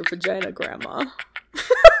call your vagina grandma.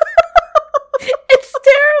 It's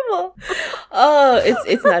terrible. Oh,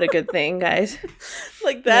 it's not a good thing, guys.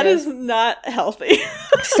 Like, that is not healthy.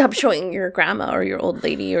 Stop showing your grandma or your old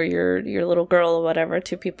lady or your little girl or whatever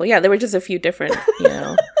to people. Yeah, there were just a few different,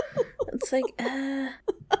 It's like,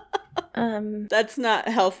 That's not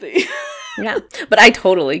healthy. Yeah, but I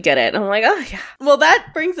totally get it. I'm like, oh, yeah. Well,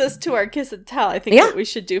 that brings us to our kiss and tell. I think what we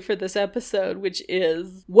should do for this episode, which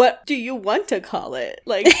is, what do you want to call it?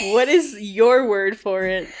 Like, what is your word for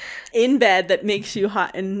it in bed that makes you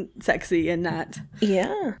hot and sexy and not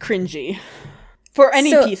cringy? For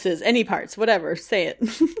any pieces, any parts, whatever, say it.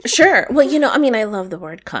 Sure. Well, I love the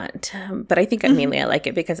word cunt, but I think mainly I like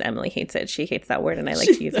it because Emily hates it. She hates that word, and I like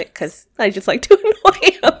to use it because I just like to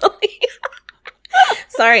annoy Emily.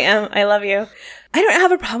 Sorry, Em, I love you. I don't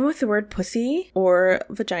have a problem with the word pussy or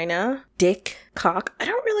vagina, dick, cock. I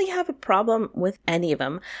don't really have a problem with any of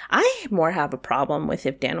them. I more have a problem with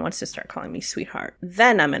if Dan wants to start calling me sweetheart.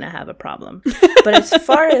 Then I'm going to have a problem. But as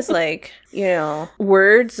far as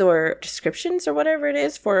words or descriptions or whatever it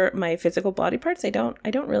is for my physical body parts, I don't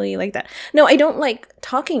really like that. No, I don't like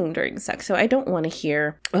talking during sex. So I don't want to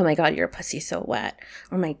hear, oh my God, your pussy's so wet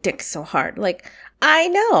or my dick's so hard. Like, I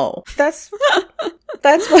know. That's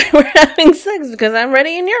why we're having sex, because I'm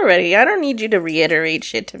ready and you're ready. I don't need you to reiterate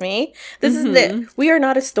shit to me. This is we are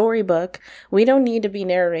not a storybook. We don't need to be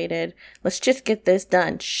narrated. Let's just get this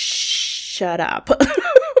done. Shut up.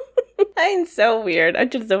 I'm so weird.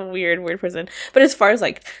 I'm just a weird person. But as far as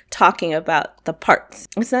talking about the parts,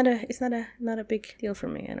 it's not a big deal for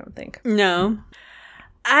me, I don't think. No.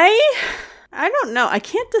 I don't know. I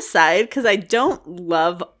can't decide because I don't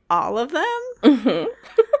love all of them. Mm-hmm.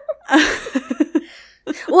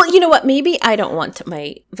 Well, you know what? Maybe I don't want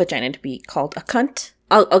my vagina to be called a cunt.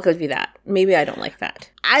 I'll give you that. Maybe I don't like that.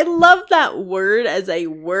 I love that word as a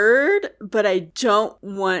word, but I don't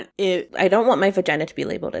want it. I don't want my vagina to be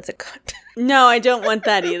labeled as a cunt. No, I don't want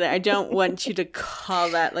that either. I don't want you to call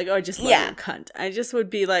that I just love you, cunt. I just would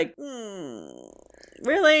be like,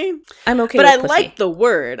 really? I'm okay but with I pussy. like the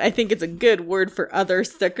word. I think it's a good word for other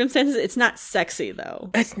circumstances. It's not sexy, though.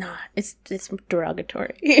 It's not. It's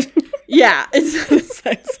derogatory. Yeah, it's not a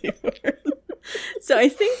sexy word. So I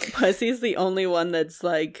think pussy's the only one that's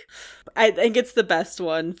I think it's the best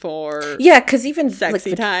one for because even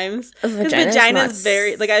sexy times. Because vagina's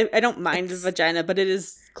very I don't mind vagina, but it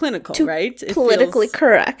is clinical, right? It politically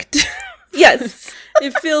correct. Yes.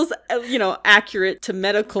 It feels, accurate to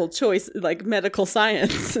medical choice, medical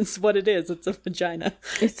science is what it is. It's a vagina.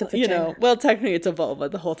 It's a vagina. Well, technically it's a vulva.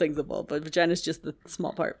 The whole thing's a vulva. Vagina's just the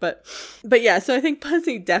small part. But yeah, so I think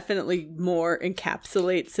pussy definitely more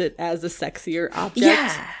encapsulates it as a sexier object.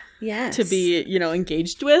 Yeah. Yes. To be,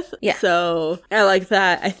 engaged with. Yeah. So I like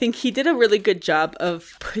that. I think he did a really good job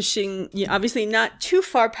of pushing, obviously not too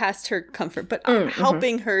far past her comfort, but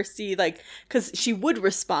helping her see, because she would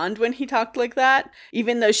respond when he talked like that,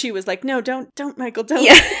 even though she was like, no, don't, Michael, don't.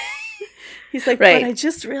 Yeah. He's like, right. But I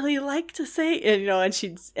just really like to say, and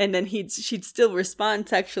she'd still respond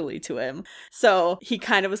sexually to him. So he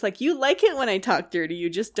kind of was like, you like it when I talk dirty.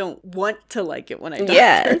 You just don't want to like it when I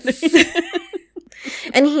talk dirty.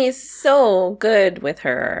 And he's so good with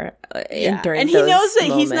her during and he those knows that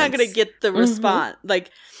moments. He's not going to get the response.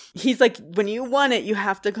 He's like, when you want it, you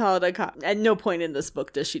have to call it a cop. At no point in this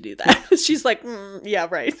book does she do that. She's like, yeah,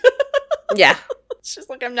 right. Yeah. She's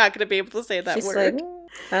like, I'm not going to be able to say that word. Like,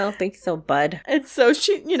 I don't think so, bud. And so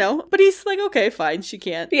she, but he's like, okay, fine, she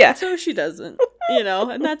can't. Yeah. And so she doesn't,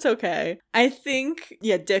 and that's okay. I think,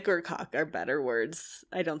 dick or cock are better words.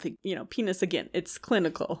 I don't think, penis, again, it's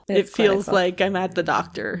clinical. It feels like I'm at the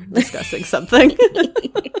doctor discussing something.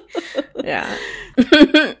 Yeah.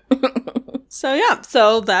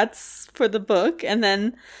 So that's for the book. And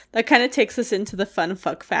then that kind of takes us into the fun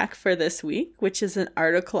fuck fact for this week, which is an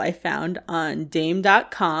article I found on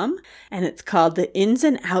Dame.com. And it's called The Ins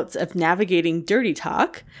and Outs of Navigating Dirty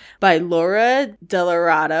Talk by Laura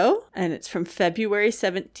Delorado. And it's from February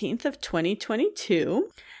 17th of 2022.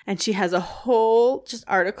 And she has a whole just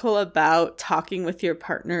article about talking with your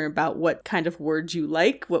partner about what kind of words you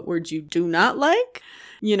like, what words you do not like.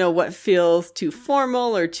 What feels too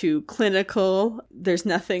formal or too clinical. There's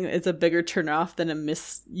nothing is a bigger turnoff than a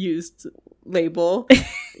misused label,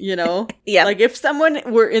 Yeah. If someone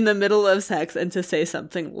were in the middle of sex and to say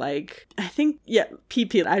something like, I think,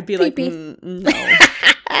 pee-pee, I'd be like, no.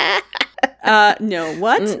 No,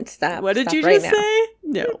 what? Stop. What did Stop you right just now. say?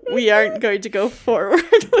 No, we aren't going to go forward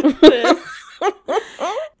with this.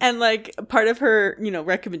 And like part of her,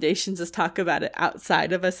 recommendations is talk about it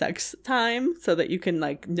outside of a sex time so that you can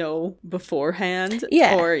like know beforehand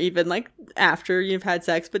or even like after you've had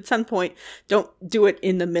sex. But at some point, don't do it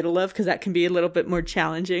in the middle of, because that can be a little bit more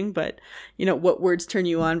challenging. But what words turn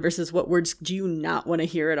you on versus what words do you not want to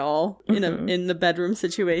hear at all in the bedroom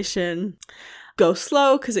situation. Go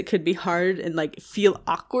slow, because it could be hard and like feel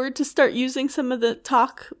awkward to start using some of the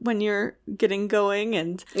talk when you're getting going,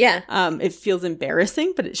 and it feels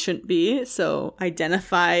embarrassing, but it shouldn't be. So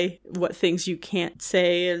identify what things you can't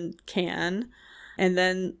say and can, and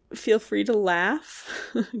then feel free to laugh.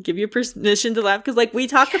 Give your permission to laugh, because like we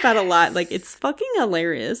talk about a lot, like it's fucking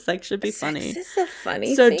hilarious. Sex should be funny. This is a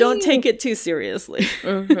funny so thing. Don't take it too seriously.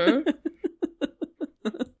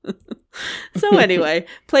 So anyway,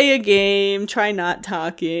 play a game, try not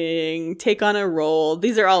talking, take on a role.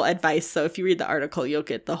 These are all advice. So if you read the article, you'll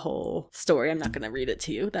get the whole story. I'm not going to read it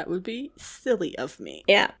to you. That would be silly of me.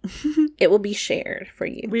 Yeah. It will be shared for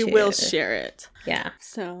you. We will share it. Yeah.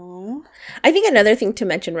 So I think another thing to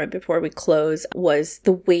mention right before we close was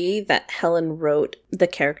the way that Helen wrote the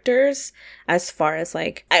characters, as far as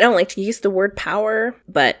like, I don't like to use the word power,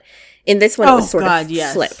 but in this one, it was sort of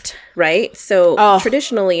flipped, right? So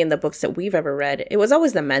traditionally in the books that we've ever read, it was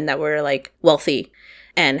always the men that were like wealthy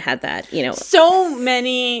and had that, So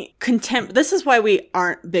many this is why we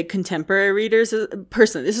aren't big contemporary readers.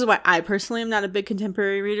 Personally, this is why I personally am not a big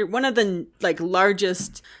contemporary reader. One of the like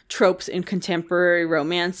largest tropes in contemporary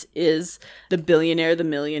romance is the billionaire, the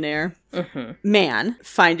millionaire man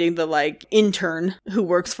finding the like intern who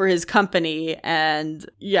works for his company and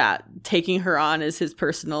taking her on as his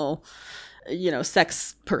personal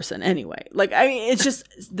sex person anyway. Like, I mean, it's just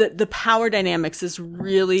the power dynamics is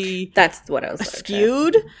really that's what I was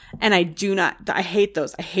skewed, and I hate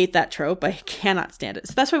those. I hate that trope. I cannot stand it.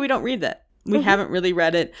 So that's why we don't read that. We haven't really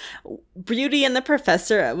read it. Beauty and the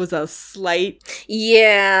Professor was a slight...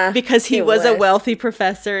 Yeah. Because he was a wealthy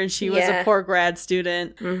professor and she was a poor grad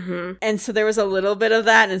student. And so there was a little bit of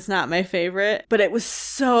that, and it's not my favorite. But it was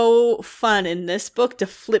so fun in this book to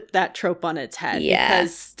flip that trope on its head. Yeah.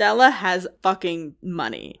 Because Stella has fucking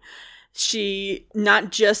money. She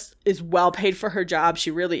not just is well paid for her job, she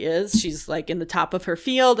really is. She's like in the top of her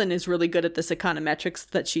field and is really good at this econometrics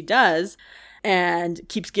that she does, and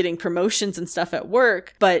keeps getting promotions and stuff at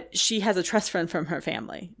work, but she has a trust fund from her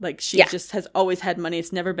family. Like, she just has always had money.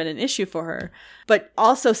 It's never been an issue for her. But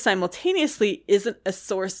also simultaneously isn't a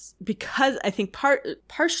source, because I think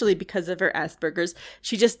partially because of her Asperger's,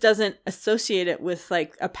 she just doesn't associate it with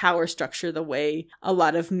like a power structure the way a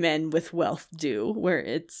lot of men with wealth do, where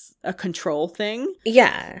it's a control thing.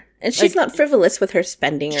 Yeah. And she's not frivolous with her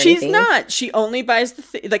spending or anything. She's not. She only buys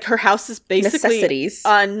like her house is basically necessities.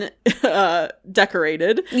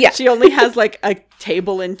 Decorated. Yeah. She only has like a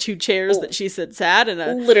table and 2 chairs that she sits at,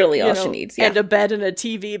 and literally all she needs. Yeah. And a bed and a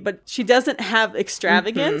TV, but she doesn't have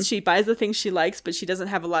extravagance. She buys the things she likes, but she doesn't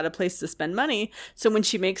have a lot of place to spend money. So when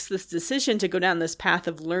she makes this decision to go down this path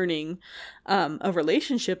of learning a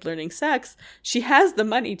relationship, learning sex, she has the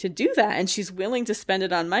money to do that, and she's willing to spend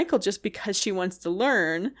it on Michael just because she wants to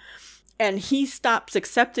learn. And he stops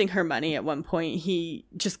accepting her money at one point. He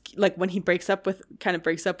just, like, when he breaks up with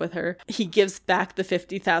her, he gives back the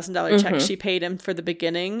 $50,000 check she paid him for the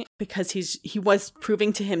beginning, because he was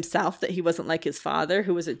proving to himself that he wasn't like his father,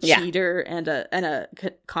 who was a cheater and a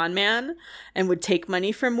con man and would take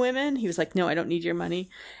money from women. He was like, no, I don't need your money.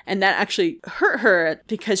 And that actually hurt her,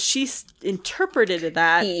 because she interpreted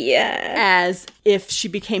that as if she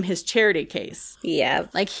became his charity case. Yeah.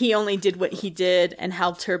 Like, he only did what he did and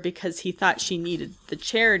helped her because he thought she needed the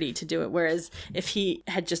charity to do it. Whereas if he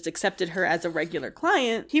had just accepted her as a regular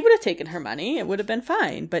client, he would have taken her money. It would have been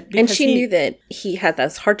fine. But and she knew that he had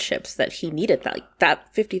those hardships, that he needed that. Like,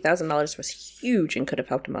 that $50,000 was huge and could have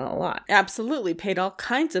helped him out a lot. Absolutely. Paid all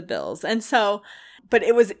kinds of bills. And so, but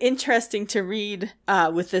it was interesting to read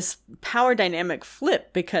with this power dynamic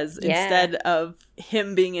flip, because instead of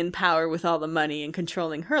him being in power with all the money and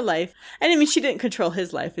controlling her life, and I mean, she didn't control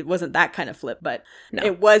his life. It wasn't that kind of flip, but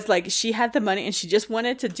it was like she had the money and she just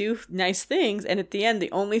wanted to do nice things. And at the end,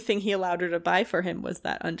 the only thing he allowed her to buy for him was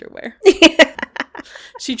that underwear.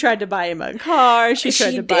 She tried to buy him a car. She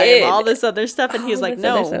tried to buy him all this other stuff. And he was like,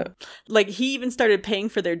 no. Like, he even started paying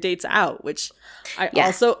for their dates out, which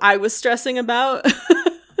I was stressing about.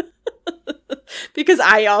 Because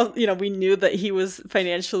we knew that he was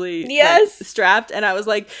financially strapped. And I was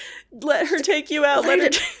like, let her take you out. Let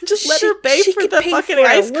her pay for the fucking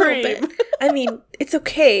ice cream. I mean, it's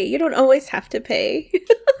okay. You don't always have to pay.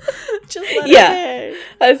 Just let her pay.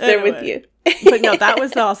 I was there with you. But no, that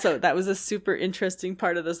was a super interesting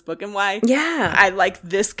part of this book, and why I like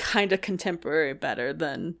this kind of contemporary better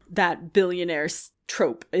than that billionaire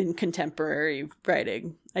trope in contemporary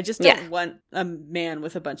writing. I just don't want a man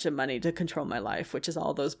with a bunch of money to control my life, which is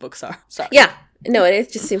all those books are. Sorry. Yeah. No,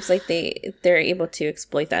 it just seems like they're able to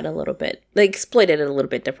exploit that a little bit. They exploited it a little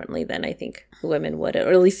bit differently than I think women would,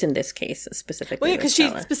 or at least in this case specifically. Well, yeah, because she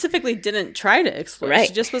specifically didn't try to exploit. Right.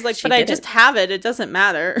 She just was like, but I just have it. It doesn't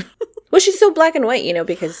matter. Well, she's so black and white,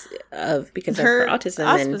 because of her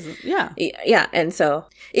autism. Yeah. And so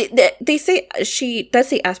they say she does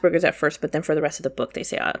say Asperger's at first, but then for the rest of the book, they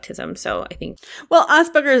say autism. So I think. Well,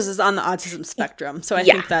 Asperger's is on the autism spectrum. So I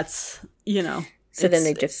think that's, So then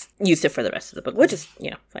they just used it for the rest of the book, which is,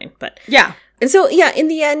 fine. But yeah. And so, in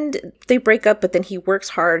the end, they break up, but then he works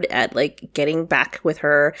hard at, getting back with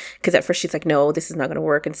her. Because at first she's like, no, this is not going to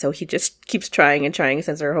work. And so he just keeps trying and trying,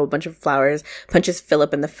 sends her a whole bunch of flowers, punches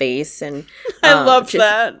Philip in the face. And I love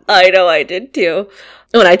that. I know, I did too.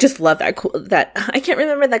 Oh, and I just love that I can't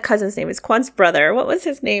remember that cousin's name. It's Quan's brother. What was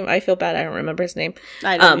his name? I feel bad. I don't remember his name.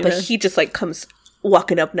 I don't But he just, comes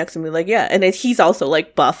walking up next to me and he's also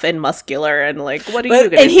buff and muscular and what are you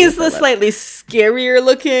gonna and he's the slightly scarier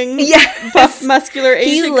looking buff muscular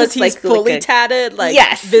Asian. He looks he's fully tatted,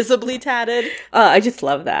 visibly tatted. I just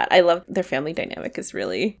love that. I love their family dynamic. It's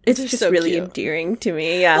just so really cute. Endearing to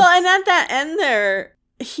me. Yeah. Well, and at that end there,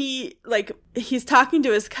 he's talking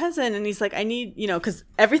to his cousin and he's like, I need, because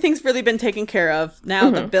everything's really been taken care of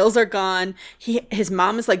now. The bills are gone. His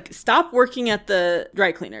mom is like, stop working at the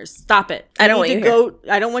dry cleaners. Stop it. I don't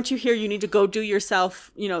want you here. You need to go do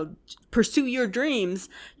yourself, pursue your dreams.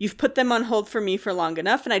 You've put them on hold for me for long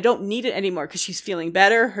enough, and I don't need it anymore because she's feeling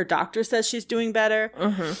better. Her doctor says she's doing better.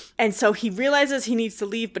 And so he realizes he needs to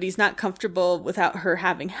leave, but he's not comfortable without her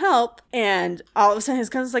having help. And all of a sudden his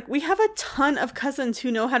cousin's like, we have a ton of cousins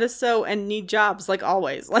who know how to sew and need jobs like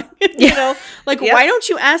always. Why don't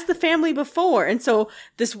you ask the family before? And so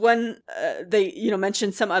this one, they,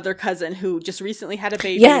 mentioned some other cousin who just recently had a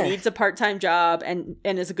baby, needs a part-time job and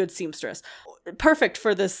is a good seamstress. Perfect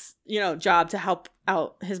for this, job to help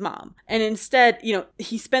out his mom. And instead,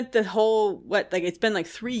 he spent the whole, it's been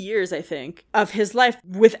 3 years, I think, of his life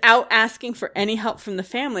without asking for any help from the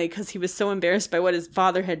family because he was so embarrassed by what his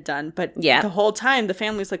father had done. But the whole time, the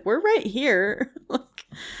family's like, we're right here.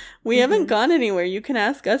 We haven't gone anywhere. You can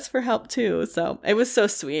ask us for help too. So it was so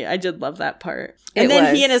sweet. I did love that part. And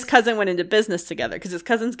then he and his cousin went into business together because his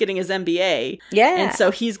cousin's getting his MBA. Yeah. And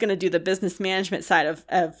so he's going to do the business management side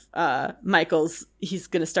of Michael's. He's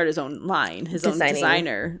going to start his own line, his own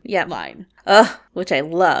designer line. Which I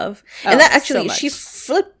love. And that actually, she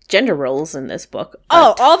flipped gender roles in this book.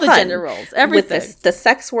 All the gender roles, everything. With the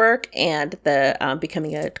sex work and the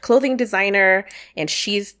becoming a clothing designer, and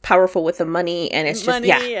she's powerful with the money, and it's just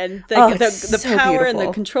and the so power beautiful. And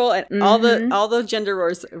the control, and all the gender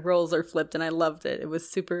roles are flipped, and I loved it. It was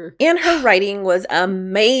super. And her writing was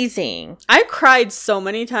amazing. I cried so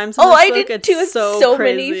many times. In this I book. did too. It's so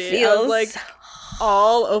crazy. Many feels. I was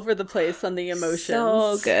all over the place on the emotions.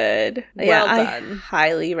 So good. Well done. I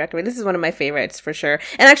highly recommend. This is one of my favorites for sure.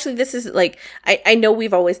 And actually, this is I know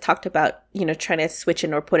we've always talked about, trying to switch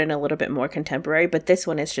in or put in a little bit more contemporary, but this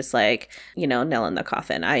one is just nail in the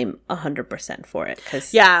coffin. I'm 100% for it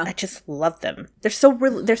because I just love them. They're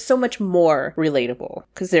so much more relatable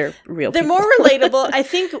because they're real. They're people. more relatable. I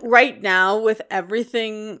think right now with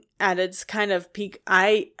everything at its kind of peak,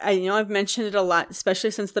 I know I've mentioned it a lot,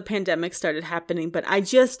 especially since the pandemic started happening, but I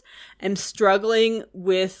just am struggling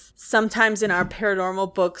with sometimes in our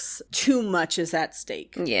paranormal books, too much is at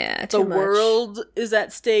stake. Yeah, the world is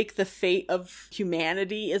at stake. The fate of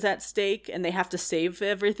humanity is at stake, and they have to save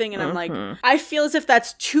everything. And I'm like, I feel as if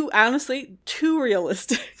that's too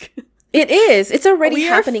realistic. It is. It's already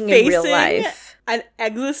happening in real life. An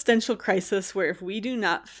existential crisis where if we do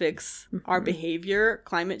not fix our behavior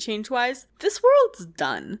climate change wise, this world's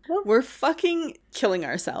done. Well, we're fucking killing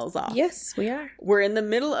ourselves off. Yes, we are. We're in the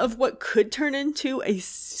middle of what could turn into a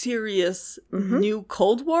serious new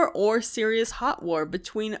Cold War or serious hot war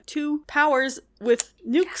between two powers with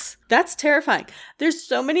nukes. That's terrifying. There's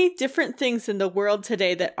so many different things in the world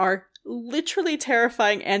today that are literally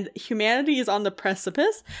terrifying, and humanity is on the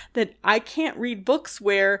precipice that I can't read books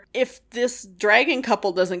where if this dragon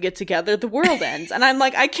couple doesn't get together, the world ends. And I'm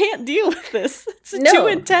like, I can't deal with this. It's too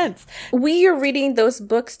intense. We are reading those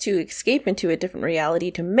books to escape into a different reality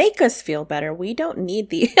to make us feel better. We don't need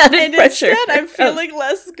the added pressure. Instead, I'm feeling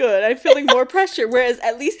less good. I'm feeling more pressure. Whereas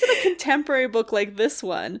at least in a contemporary book like this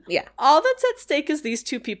one, all that's at stake is these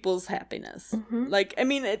two people's happiness. I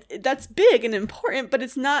mean, that's big and important, but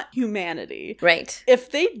it's not humanity. humanity. Right. If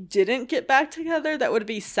they didn't get back together, that would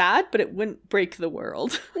be sad, but it wouldn't break the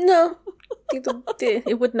world. No.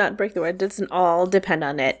 It would not break the world. It doesn't all depend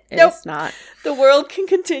on it. Nope. Not. The world can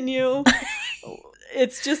continue.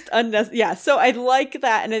 It's just unnecessary. Yeah, so I like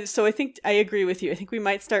that. And so I think I agree with you. I think we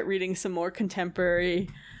might start reading some more contemporary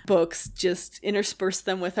books, just intersperse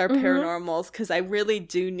them with our paranormals, because I really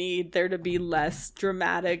do need there to be less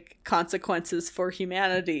dramatic consequences for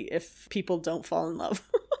humanity if people don't fall in love.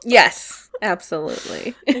 Yes,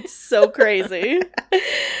 absolutely. It's so crazy.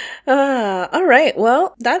 All right.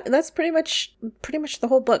 Well, that's pretty much the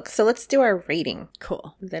whole book. So let's do our rating.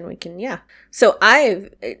 Cool. Then we can, yeah. So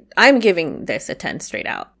I'm giving this a 10 straight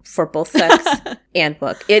out for both sex and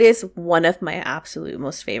book. It is one of my absolute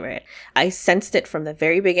most favorite. I sensed it from the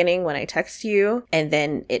very beginning when I texted you, and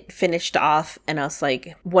then it finished off, and I was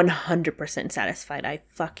like 100% satisfied. I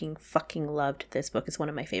fucking loved this book. It's one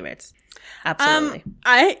of my favorites. Absolutely.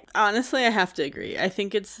 I have to agree. I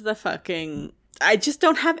think it's I just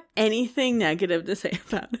don't have anything negative to say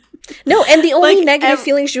about it. No, and the only negative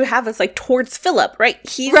feelings you have is like towards Philip, right?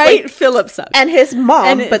 He's right, like, Philip sucks. And his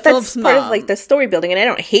mom, but Philip's that's part mom. of like the story building, and I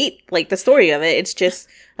don't hate like the story of it. It's just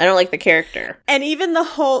I don't like the character. And even the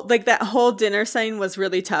whole that whole dinner scene was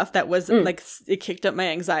really tough. That was like it kicked up my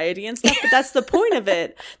anxiety and stuff, but that's the point of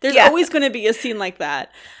it. There's always going to be a scene like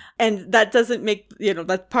that. And that doesn't make,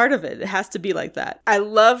 that's part of it. It has to be like that. I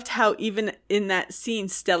loved how even in that scene,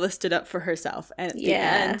 Stella stood up for herself. And at the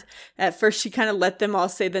end, at first she kind of let them all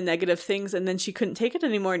say the negative things, and then she couldn't take it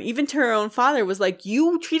anymore. And even to her own father was like,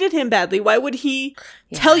 you treated him badly. Why would he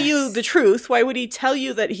tell you the truth? Why would he tell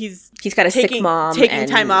you that he's got a sick mom, taking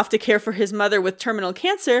time off to care for his mother with terminal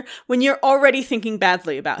cancer when you're already thinking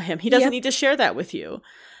badly about him? He doesn't need to share that with you.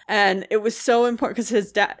 And it was so important because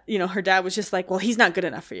his dad, her dad was just like, well, he's not good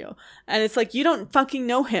enough for you. And it's like, you don't fucking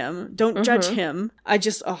know him. Don't judge him. I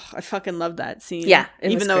fucking love that scene. Yeah.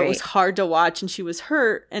 Even though it was hard to watch and she was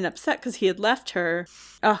hurt and upset because he had left her.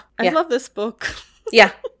 Oh, I love this book.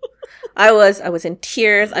 Yeah. I was in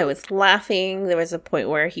tears. I was laughing. There was a point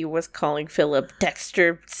where he was calling Philip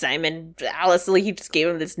Dexter, Simon, Alice. Like he just gave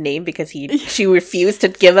him this name because she refused to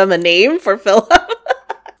give him a name for Philip.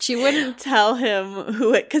 She wouldn't tell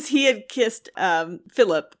him because he had kissed,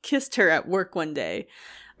 Philip kissed her at work one day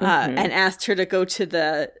and asked her to go to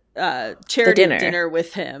the charity dinner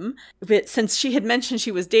with him. But since she had mentioned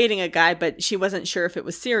she was dating a guy, but she wasn't sure if it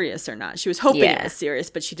was serious or not. She was hoping it was serious,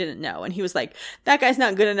 but she didn't know. And he was like, that guy's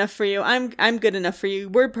not good enough for you. I'm good enough for you.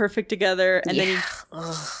 We're perfect together. And then he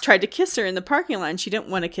tried to kiss her in the parking lot. She didn't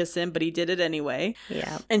want to kiss him, but he did it anyway.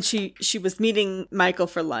 Yeah. And she was meeting Michael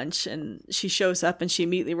for lunch, and she shows up and she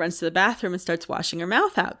immediately runs to the bathroom and starts washing her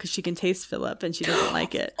mouth out because she can taste Philip and she doesn't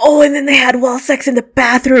like it. Oh, and then they had wall sex in the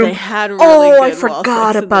bathroom. They had really good I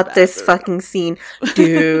forgot about this fucking scene.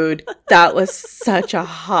 Dude, that was such a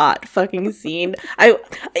hot fucking scene.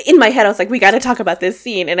 In my head I was like, we got to talk about this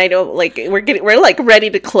scene, and I know like we're like ready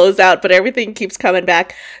to close out, but everything keeps coming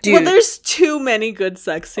back. Dude. Well, there's too many good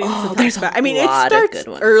sex scenes to talk about. I mean, it starts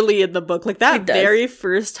early in the book, like that very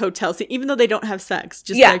first hotel scene, even though they don't have sex,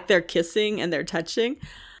 just like they're kissing and they're touching,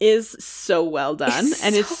 is so well done.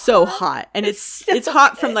 It's so hot. And it's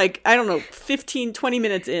hot from like, I don't know, 15-20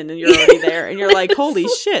 minutes in, and you're already there and you're like, holy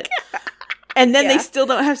shit. And then they still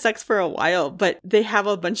don't have sex for a while, but they have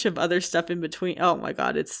a bunch of other stuff in between. Oh my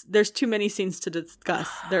god, there's too many scenes to discuss.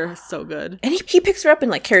 They're so good. And he picks her up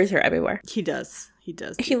and like carries her everywhere. He does.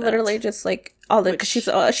 He literally just like because she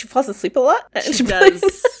falls asleep a lot. She does.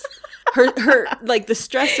 Her like the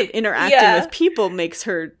stress of interacting with people makes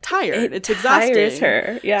her tired. It's exhausting. Tires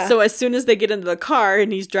her. Yeah. So as soon as they get into the car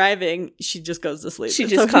and he's driving, she just goes to sleep. She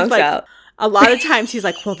just conks out. A lot of times he's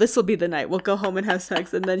like, well, this will be the night. We'll go home and have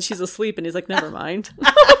sex. And then she's asleep and he's like, never mind.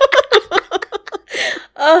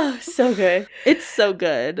 Oh, so good. It's so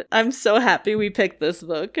good. I'm so happy we picked this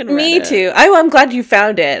book and read Me too. I'm glad you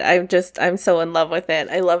found it. I'm so in love with it.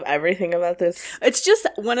 I love everything about this. It's just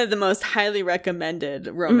one of the most highly recommended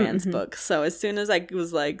romance books. So as soon as I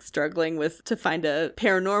was like struggling to find a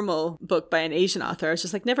paranormal book by an Asian author, I was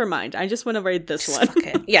just like, never mind. I just want to read this one.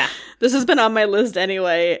 Okay. Yeah. This has been on my list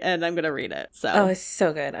anyway, and I'm going to read it. So it's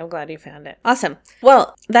so good. I'm glad you found it. Awesome.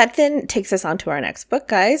 Well, that then takes us on to our next book,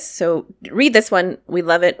 guys. So read this one. We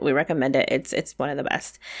love it. We recommend it. It's one of the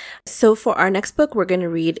best. So for our next book, we're going to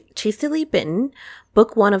read Chastely Bitten,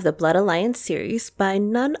 book 1 of the Blood Alliance series by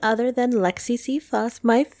none other than Lexi C. Foss,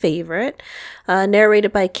 my favorite,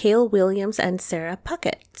 narrated by Cale Williams and Sarah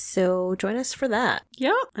Puckett. So join us for that.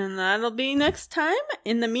 Yep, and that'll be next time.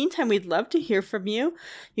 In the meantime, we'd love to hear from you.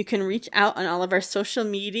 You can reach out on all of our social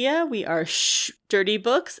media. We are Dirty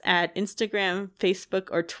Books at Instagram, Facebook,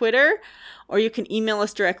 or Twitter. Or you can email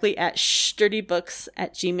us directly at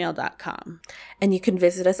dirtybooks@gmail.com. And you can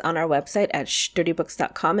visit us on our website at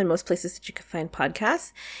dirtybooks.com and most places that you can find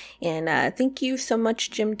podcasts. And thank you so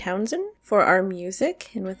much, Jim Townsend, for our music.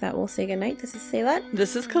 And with that, we'll say goodnight. This is Saylet.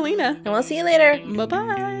 This is Kalina. And we'll see you later.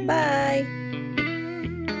 Bye-bye. Bye.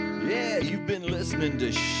 Yeah, you've been listening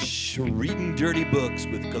to Reading Dirty Books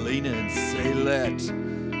with Kalina and Saylet.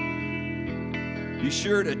 Be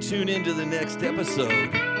sure to tune into the next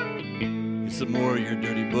episode. Get some more of your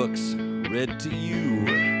dirty books read to you.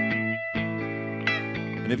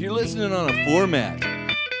 And if you're listening on a format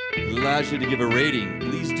that allows you to give a rating,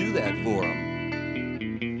 please do that for them.